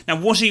having me. Now,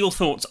 what are your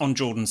thoughts on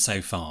Jordan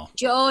so far?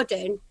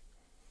 Jordan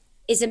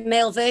is a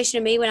male version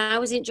of me when I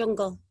was in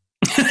jungle.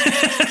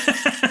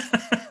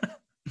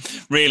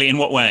 Really? In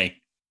what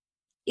way?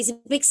 He's a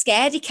big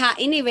scaredy cat,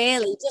 isn't he,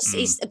 really?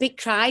 He's a big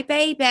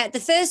crybaby. The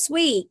first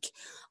week,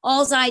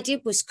 all I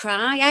did was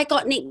cry. I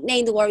got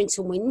nicknamed the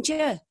Warrington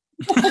Whinger.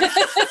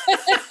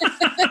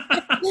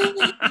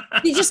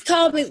 They just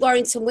called me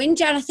Warrington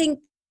Whinger, and I think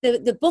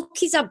the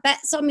bookies had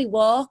bets on me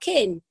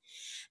walking.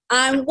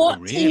 And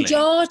watching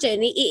Jordan,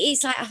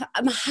 it's like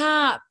my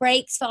heart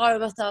breaks for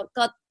him. I thought,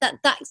 God,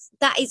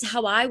 that is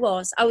how I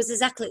was. I was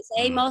exactly the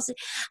same. Also,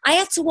 I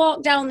had to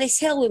walk down this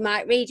hill with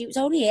Mike Reid. It was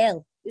only a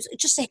hill. It was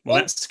just a hill. Well,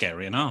 that's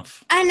scary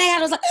enough. And I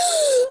was like,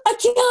 I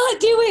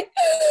can't do it.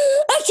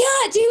 I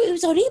can't do it. It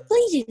was only a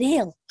bleeding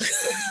hill.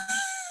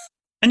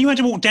 And you had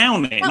to walk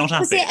down it, not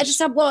up it. I just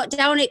had to walk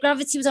down it.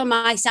 Gravity was on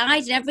my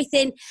side and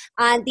everything.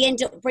 And they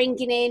ended up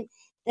bringing in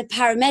the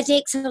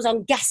paramedics. I was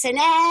on gas and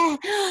air.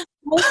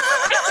 I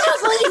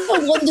can't believe I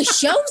won the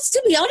show,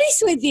 to be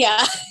honest with you.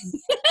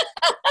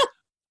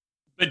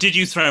 But did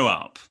you throw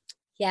up?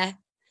 Yeah.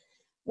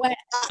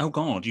 Oh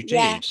God, you did.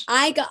 Yeah,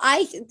 I got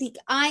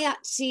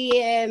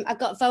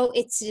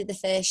voted to do the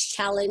first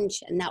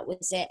challenge, and that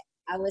was it.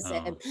 I was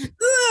I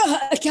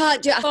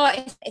can't do it. I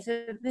thought if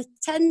I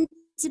pretend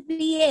to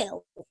be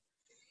ill,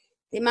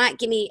 they might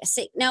give me a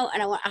sick note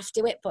and I won't have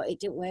to do it, but it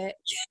didn't work.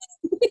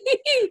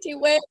 It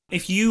didn't work.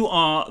 If you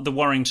are the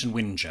Warrington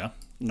Whinger,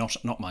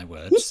 not my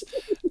words,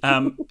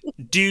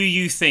 do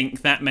you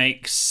think that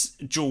makes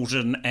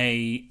Jordan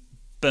a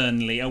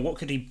Burnley? Or what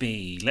could he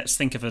be? Let's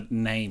think of a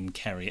name,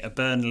 Kerry. A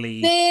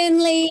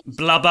Burnley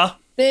Blubber?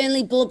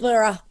 Burnley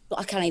Blubberer.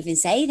 I can't even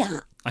say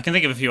that. I can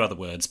think of a few other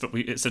words, but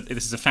this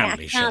is a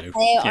family show. I can't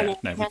say it on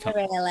it. No, we can't.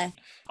 Really.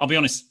 I'll be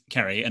honest,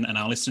 Kerry, and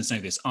our listeners know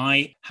this,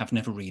 I have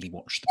never really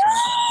watched the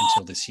programme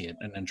until this year,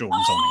 and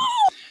Jordan's on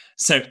it.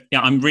 So, yeah,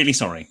 I'm really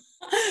sorry.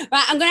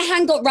 Right, I'm going to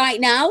hang up right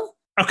now.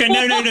 Okay,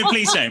 no,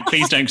 please don't,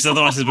 because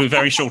otherwise it'll be a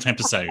very short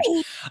episode.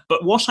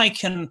 But what I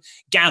can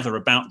gather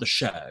about the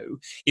show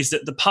is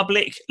that the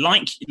public,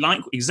 like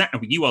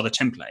exactly, you are the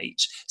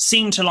template,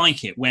 seem to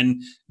like it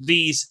when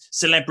these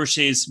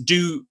celebrities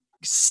do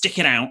stick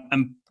it out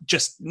and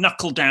just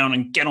knuckle down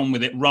and get on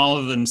with it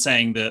rather than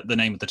saying the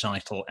name of the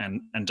title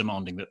and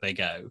demanding that they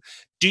go.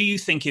 Do you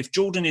think if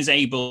Jordan is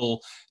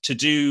able to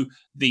do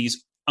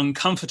these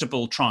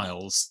uncomfortable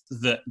trials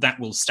that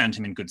will stand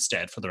him in good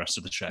stead for the rest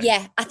of the show?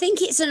 Yeah, I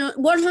think it's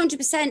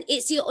 100%.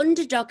 It's your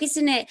underdog,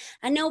 isn't it?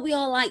 I know we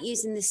all like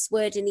using this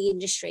word in the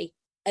industry,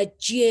 a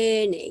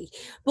journey.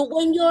 But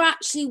when you're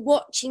actually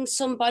watching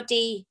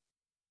somebody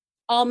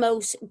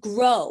almost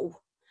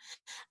grow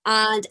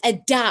and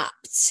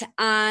adapt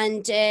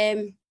and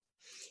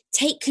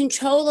take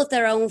control of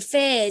their own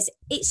fears,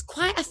 it's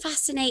quite a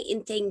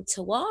fascinating thing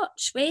to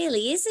watch,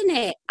 really, isn't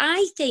it?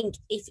 I think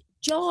if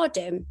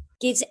Jordan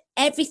gives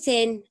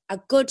everything a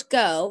good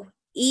go,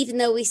 even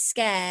though he's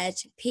scared,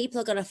 people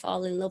are going to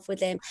fall in love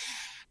with him.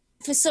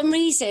 For some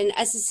reason,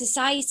 as a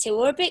society,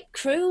 we're a bit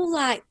cruel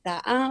like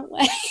that, aren't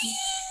we?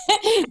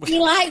 We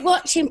like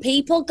watching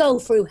people go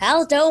through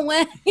hell, don't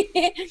we?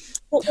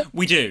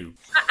 We do.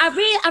 I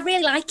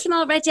really like him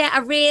already.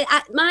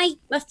 My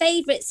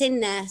favourites in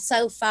there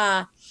so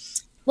far.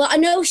 Well, I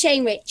know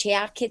Shane Ritchie.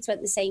 Our kids went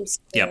to the same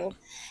school. Yep.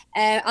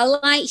 I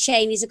like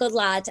Shane. He's a good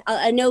lad.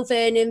 I know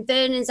Vernon.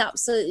 Vernon's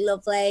absolutely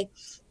lovely.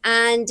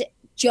 And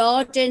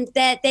Jordan,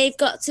 they've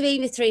got to be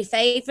my three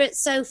favourites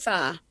so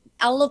far.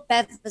 I love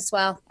Bev as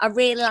well. I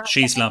really like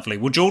She's Bev. lovely.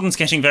 Well, Jordan's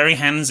getting very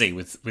handsy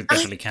with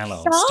Beverly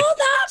Callard.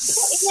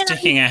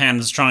 Sticking her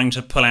hands trying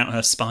to pull out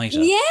her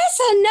spider. Yes,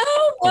 I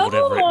know. Or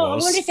whatever it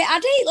was. I wonder if it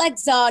had 8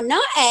 legs or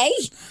not, eh?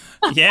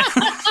 Yeah.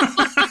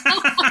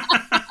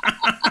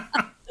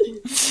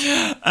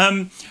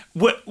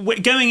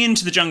 Going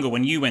into the jungle,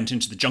 when you went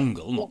into the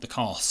jungle, not the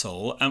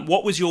castle,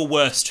 what was your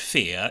worst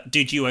fear?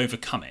 Did you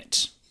overcome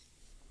it?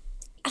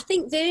 I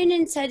think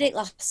Vernon said it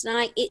last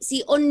night. It's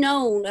the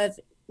unknown of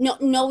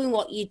not knowing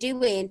what you're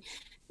doing.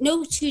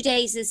 No 2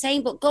 days are the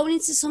same, but going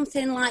into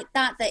something like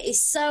that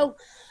is so...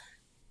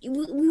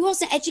 We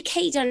wasn't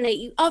educated on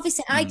it.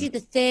 Obviously, I did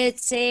the 3rd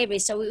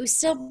series, so it was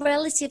still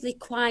relatively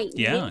quite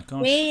new,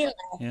 really.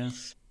 Yeah.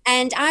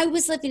 And I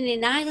was living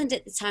in Ireland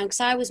at the time because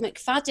I was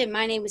McFadden.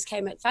 My name was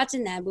Kay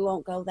McFadden then. We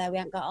won't go there. We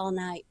haven't got all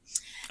night.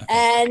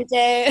 Okay.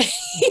 And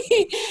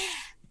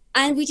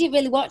and we didn't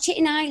really watch it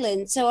in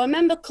Ireland. So I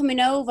remember coming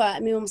over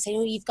and my mum saying,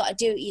 oh, you've got to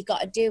do it. You've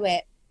got to do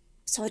it.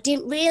 So I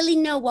didn't really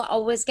know what I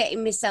was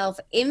getting myself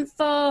in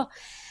for.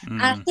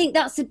 And I think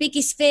that's the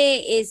biggest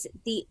fear is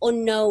the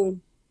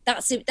unknown.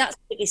 That's the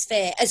biggest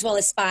fear, as well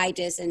as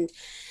spiders and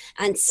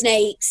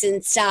snakes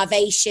and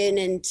starvation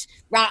and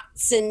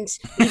rats and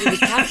even the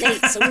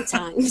campmates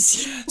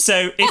sometimes.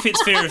 So if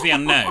it's fear of the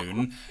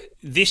unknown,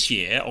 this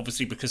year,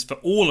 obviously, because for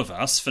all of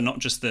us, for not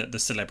just the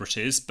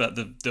celebrities, but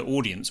the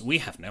audience, we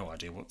have no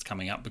idea what's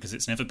coming up because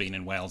it's never been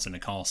in Wales in a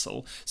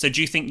castle. So do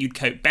you think you'd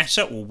cope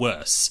better or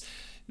worse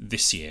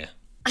this year?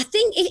 I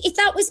think if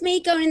that was me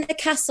going in the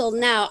castle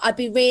now, I'd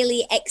be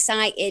really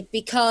excited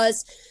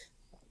because...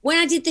 when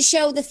I did the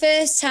show the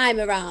first time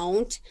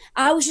around,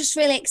 I was just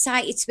really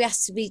excited to be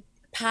asked to be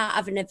part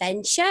of an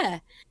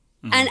adventure.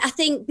 And I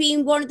think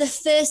being one of the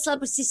first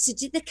celebrities to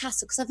do the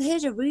castle, because I've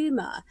heard a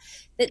rumour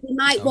that they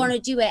might want to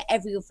do it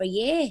every other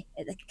year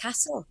at the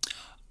castle.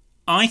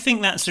 I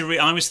think that's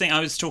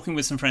I was talking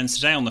with some friends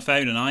today on the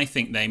phone, and I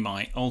think they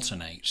might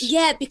alternate.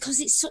 Yeah,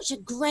 because it's such a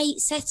great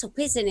setup,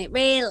 isn't it,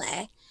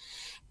 really?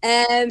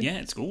 Yeah,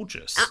 it's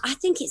gorgeous. I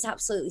think it's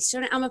absolutely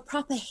stunning. I'm a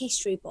proper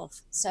history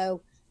buff,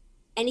 so...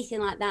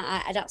 anything like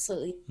that, I'd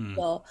absolutely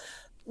go.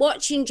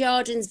 Watching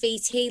Jordan's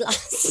VT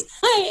last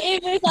night,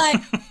 it was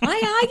like, why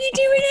are you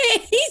doing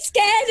it? He's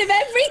scared of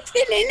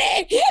everything,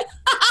 innit?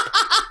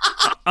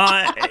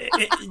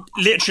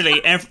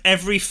 Literally,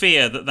 every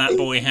fear that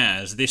boy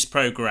has, this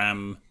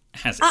programme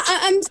has it.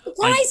 I'm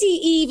surprised he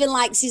even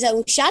likes his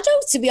own shadow,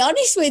 to be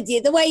honest with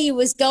you, the way he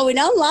was going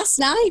on last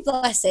night,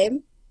 bless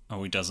him.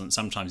 Oh, he doesn't.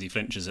 Sometimes he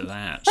flinches at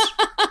that.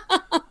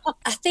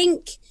 I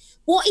think...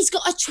 what he's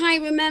got to try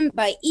and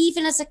remember,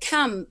 even as a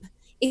camp,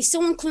 if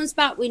someone comes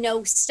back with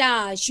no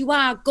stars, you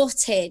are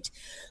gutted.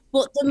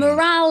 But the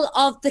morale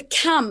of the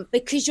camp,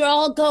 because you're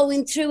all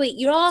going through it,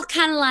 you're all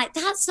kind of like,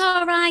 that's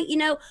all right, you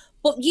know.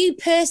 But you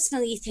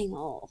personally, you think,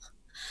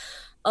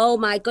 oh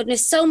my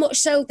goodness, so much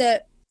so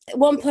that at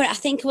one point I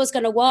think I was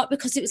going to walk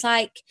because it was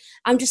like,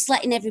 I'm just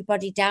letting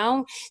everybody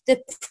down.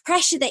 The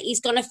pressure that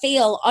he's going to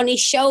feel on his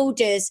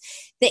shoulders,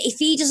 that if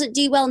he doesn't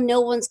do well, no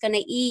one's going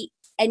to eat.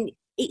 And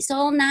it's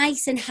all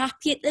nice and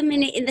happy at the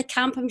minute in the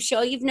camp. I'm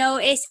sure you've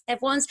noticed.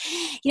 Everyone's,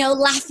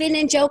 laughing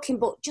and joking,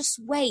 but just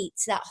wait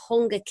till that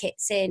hunger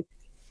kicks in.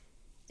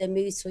 The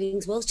mood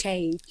swings will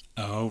change.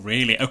 Oh,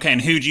 really? Okay,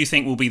 and who do you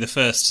think will be the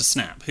first to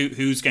snap?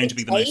 Who's going to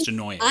be the most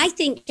annoying? I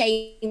think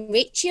Shane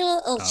Ritchie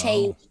will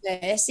change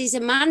first. He's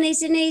a man,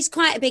 isn't he? He's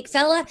quite a big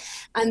fella.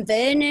 And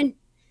Vernon,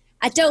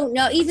 I don't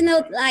know, even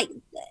though, I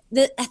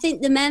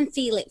think the men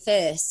feel it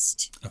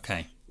first.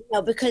 Okay.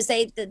 Because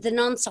the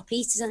non-stop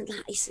eaters, and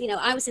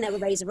I was in there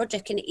with Razor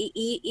Ruddock, and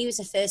he was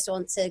the first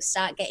one to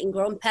start getting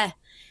grumpy.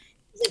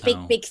 He's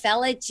a big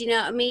fella, do you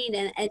know what I mean?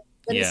 And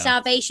when the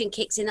starvation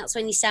kicks in, that's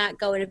when you start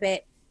going a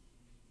bit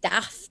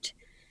daft,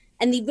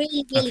 and they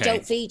really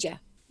don't feed you.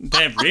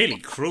 They're really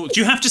cruel. Do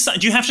you have to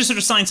sort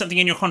of sign something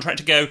in your contract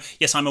to go,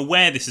 yes, I'm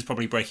aware this is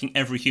probably breaking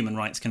every human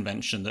rights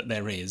convention that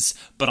there is,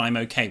 but I'm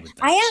okay with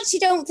that? I actually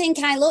don't think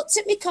I looked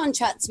at my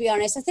contract, to be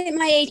honest. I think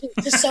my agent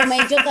was just so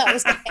made up that I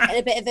was getting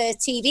a bit of a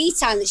TV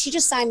time that she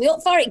just signed me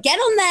up for it. Get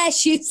on there.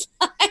 She's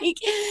like,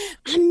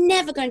 I'm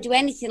never going to do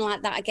anything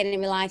like that again in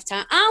my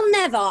lifetime. I'll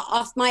never,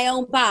 off my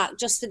own back,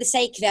 just for the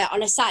sake of it,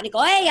 on a Saturday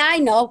go, hey, I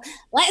know,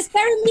 let's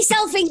bury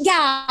myself in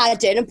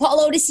garden and put a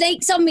load of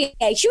snakes on me.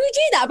 Should we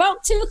do that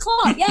about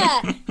 2:00?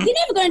 Yeah, you're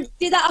never going to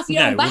do that off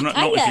your own back, not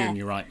if you're in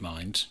your right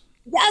mind.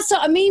 That's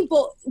what I mean,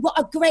 but what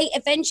a great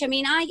adventure. I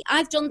mean,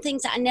 I've done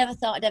things that I never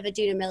thought I'd ever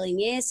do in a million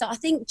years. So I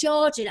think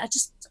Jordan,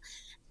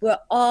 we're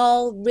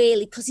all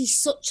really, because he's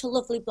such a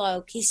lovely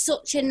bloke. He's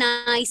such a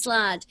nice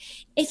lad.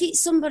 If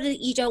it's somebody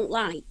that you don't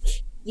like,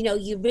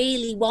 you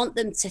really want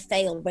them to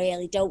fail,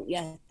 really, don't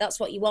you? That's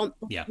what you want.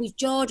 Yeah. With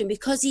Jordan,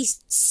 because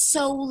he's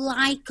so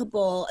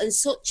likeable and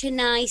such a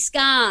nice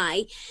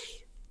guy,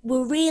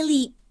 we're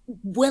really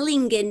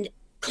willing and,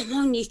 come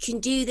on, you can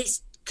do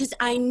this, because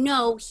I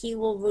know he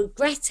will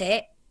regret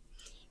it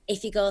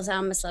if he goes,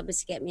 I'm a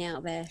celebrity, get me out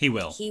of here. He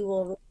will. He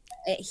will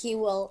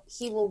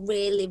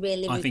really,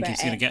 really regret it. I think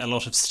he's going to get a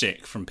lot of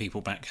stick from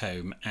people back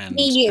home and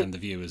the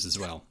viewers as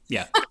well.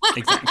 Yeah,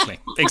 exactly.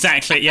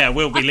 Exactly, yeah,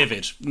 we'll be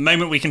livid. The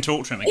moment we can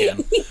talk to him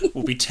again,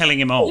 we'll be telling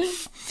him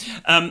off.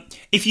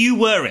 If you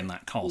were in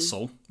that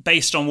castle,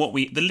 based on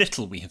the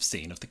little we have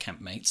seen of the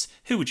campmates,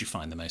 who would you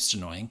find the most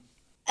annoying?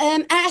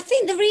 I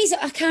think the reason,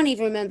 I can't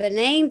even remember the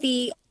name,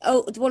 the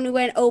one who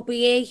went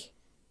OBE.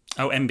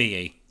 Oh,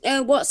 MBE.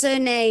 what's her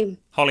name?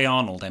 Holly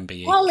Arnold,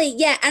 MBE. Holly,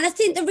 yeah. And I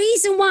think the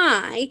reason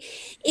why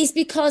is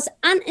because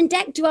Ant and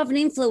Dec do have an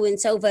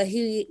influence over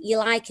who you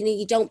like and who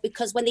you don't,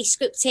 because when they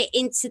script it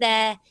into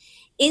their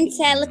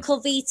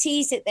little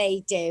VTs that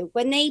they do,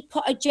 when they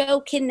put a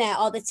joke in there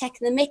or they're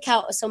taking the mick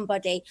out of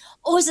somebody,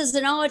 us as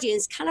an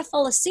audience kind of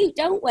follow suit,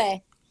 don't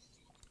we?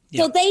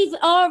 Yeah. So they've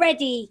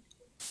already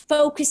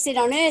focusing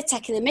on her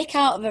taking the mick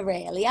out of her,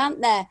 really,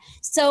 aren't they?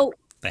 So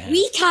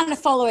we kind of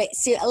follow it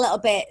suit a little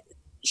bit.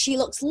 She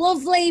looks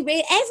lovely.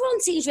 Everyone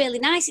seems really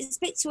nice. It's a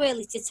bit too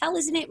early to tell,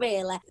 isn't it,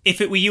 really?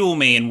 If it were you or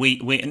me,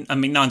 and I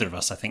mean, neither of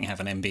us, I think, have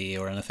an MBE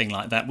or anything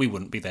like that, we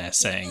wouldn't be there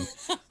saying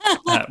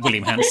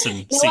William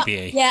Hanson,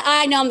 CBE. Yeah,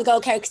 I know I'm the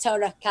gold Kerry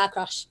Katona, car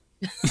crash.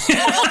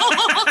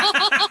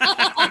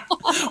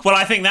 Well,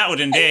 I think that would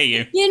endear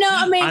you. You know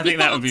what I mean? I think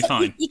that would be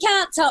fine. You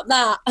can't top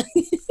that.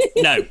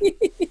 No.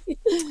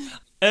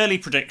 Early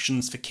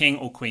predictions for King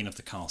or Queen of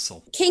the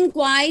Castle.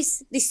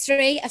 King-wise, there's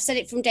three. I've said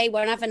it from day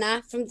one, haven't I?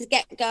 From the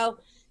get-go.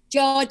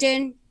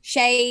 Jordan,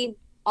 Shane,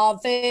 or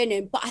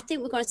Vernon. But I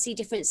think we're going to see a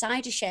different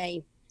side of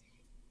Shane.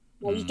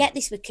 Well, you get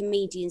this with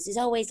comedians. There's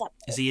always like...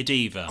 Is he a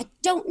diva? I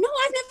don't know.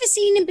 I've never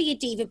seen him be a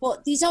diva,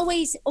 but there's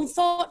always,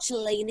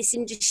 unfortunately, in this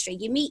industry,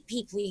 you meet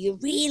people you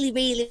really,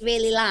 really,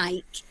 really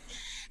like,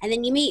 and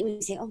then you meet them and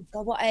you say, oh,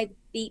 God, what a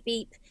beep,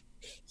 beep.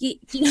 You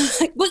know,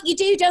 what you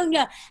do, don't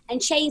you?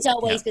 And Shane's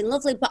always been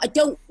lovely, but I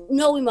don't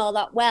know him all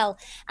that well.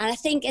 And I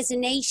think as a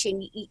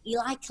nation, you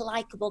like a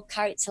likeable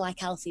character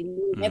like Alfie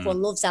Moon.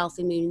 Everyone loves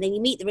Alfie Moon. And then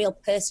you meet the real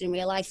person in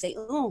real life, think,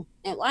 oh,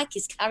 I don't like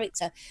his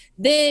character.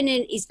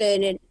 Vernon is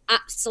Vernon,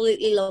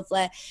 absolutely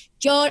lovely.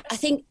 I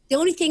think the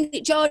only thing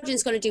that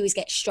Jordan's going to do is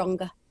get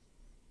stronger.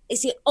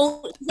 Is it?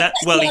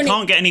 He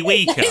can't get any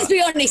weaker. Let's be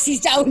honest,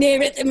 he's down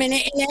here at the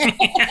minute.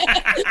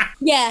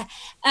 Yeah,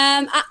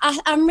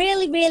 I'm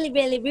really, really,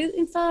 really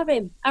rooting for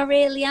him. I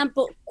really am.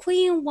 But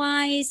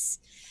Queen-wise,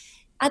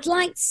 I'd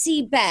like to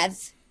see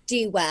Bev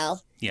do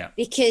well. Yeah.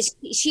 Because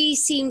she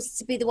seems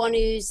to be the one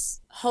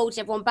who's holding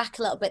everyone back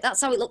a little bit.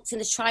 That's how it looked in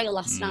the trial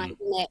last night,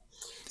 didn't it?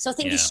 So I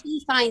think if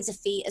she finds a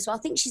feat as well, I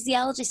think she's the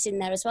eldest in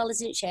there as well,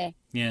 isn't she?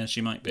 Yeah,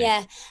 she might be.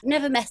 Yeah, I've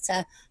never met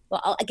her.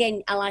 But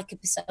again, I like a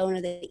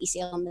persona that you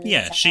see on the...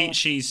 Yeah,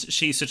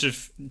 she's sort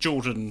of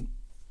Jordan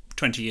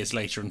 20 years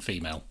later and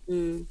female.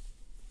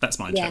 That's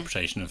my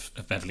interpretation of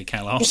Beverly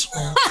Callas.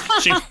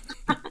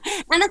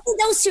 And I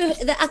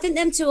think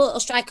them two will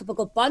strike up a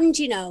good bond,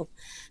 you know.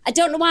 I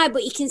don't know why,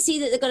 but you can see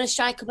that they're going to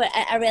strike up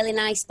a really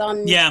nice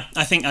bond. Yeah,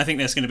 I think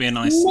there's going to be a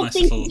nice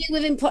Nothing little... to do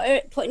with him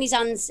putting his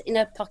hands in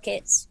her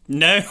pockets.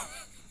 No.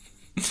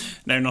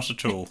 No, not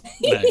at all.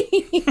 No.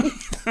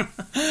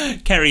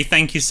 Kerry,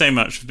 thank you so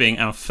much for being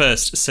our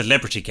first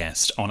celebrity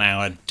guest on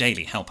our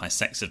daily Help I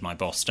Sexted My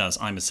Boss Does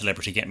I'm a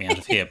Celebrity, Get Me Out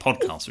of Here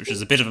podcast, which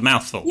is a bit of a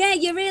mouthful. Yeah,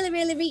 you're really,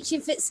 really reaching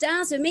for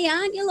stars with me,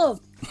 aren't you, love?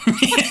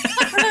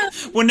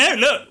 Well, no,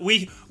 look,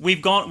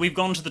 we've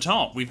gone to the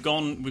top. We've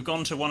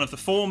gone to one of the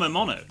former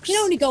monarchs. You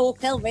can only go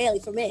uphill, really,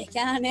 from here,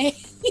 can't you?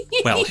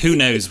 Well, who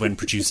knows when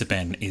producer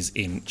Ben is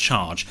in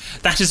charge.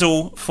 That is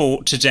all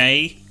for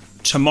today.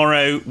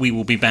 Tomorrow we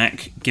will be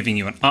back giving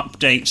you an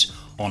update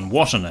on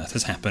what on earth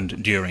has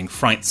happened during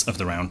Frights of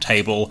the Round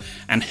Table,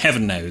 and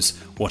heaven knows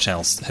what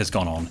else has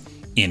gone on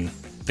in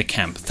the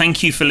camp.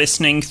 Thank you for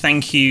listening.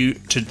 Thank you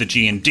to the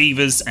G&D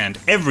Divas and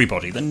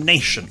everybody, the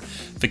nation,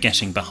 for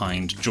getting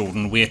behind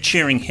Jordan. We're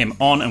cheering him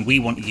on and we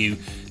want you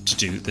to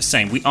do the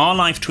same. We are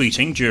live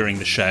tweeting during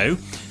the show.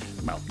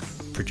 Well,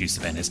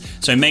 producer Ben is.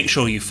 So make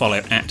sure you follow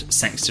at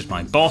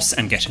SextedMyBoss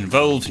and get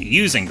involved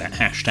using that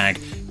hashtag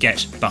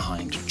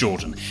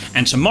 #GetBehindJordan.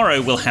 And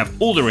tomorrow we'll have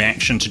all the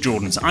reaction to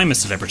Jordan's I'm a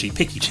Celebrity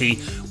Picky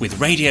Tea with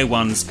Radio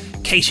 1's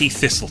Katie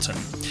Thistleton.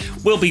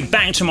 We'll be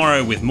back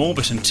tomorrow with more,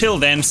 but until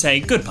then, say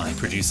goodbye,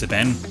 producer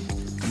Ben.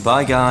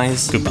 Bye,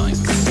 guys. Goodbye.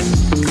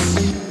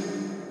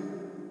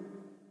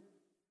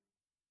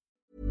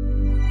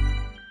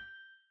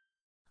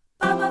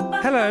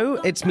 Hello,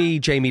 it's me,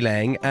 Jamie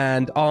Lang,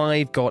 and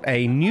I've got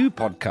a new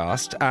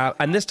podcast,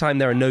 and this time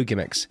there are no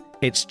gimmicks.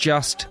 It's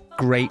just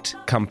great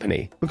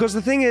company. Because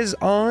the thing is,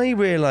 I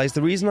realise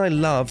the reason I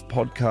love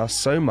podcasts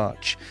so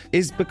much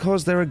is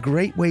because they're a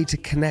great way to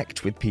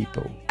connect with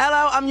people.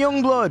 Hello, I'm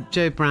Youngblood.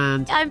 Joe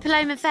Brand. I'm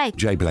Paloma Faye.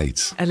 Jay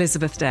Blades.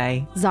 Elizabeth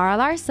Day. Zara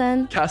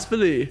Larson. Casper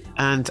Lee.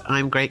 And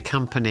I'm Great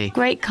Company.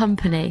 Great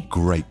company.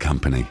 Great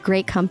company.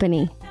 Great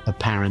company.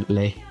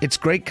 Apparently. It's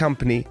great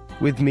company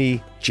with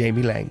me,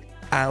 Jamie Lang.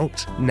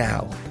 Out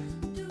now.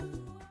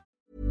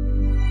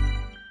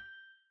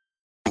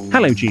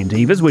 Hello,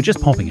 G&D Divas. We're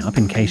just popping up,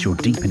 in case you're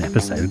deep in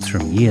episodes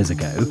from years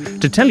ago,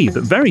 to tell you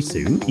that very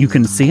soon you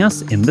can see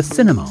us in the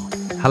cinema.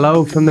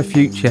 Hello from the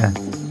future.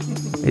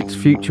 It's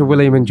future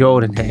William and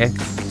Jordan here.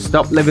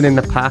 Stop living in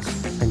the past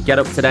and get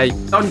up to date.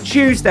 On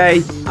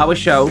Tuesday, our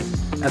show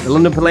at the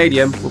London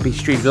Palladium will be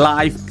streamed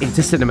live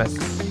into cinemas.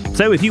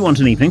 So if you want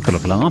an evening full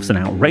of laughs and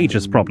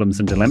outrageous problems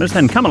and dilemmas,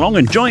 then come along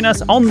and join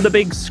us on the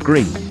big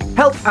screen.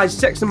 Help I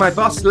Sexted My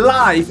Boss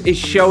Live is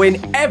showing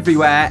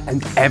everywhere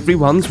and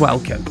everyone's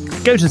welcome.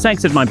 Go to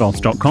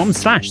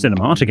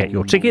sextedmyboss.com/cinema to get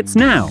your tickets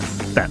now.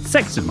 That's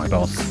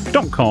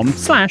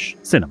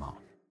sextedmyboss.com/cinema.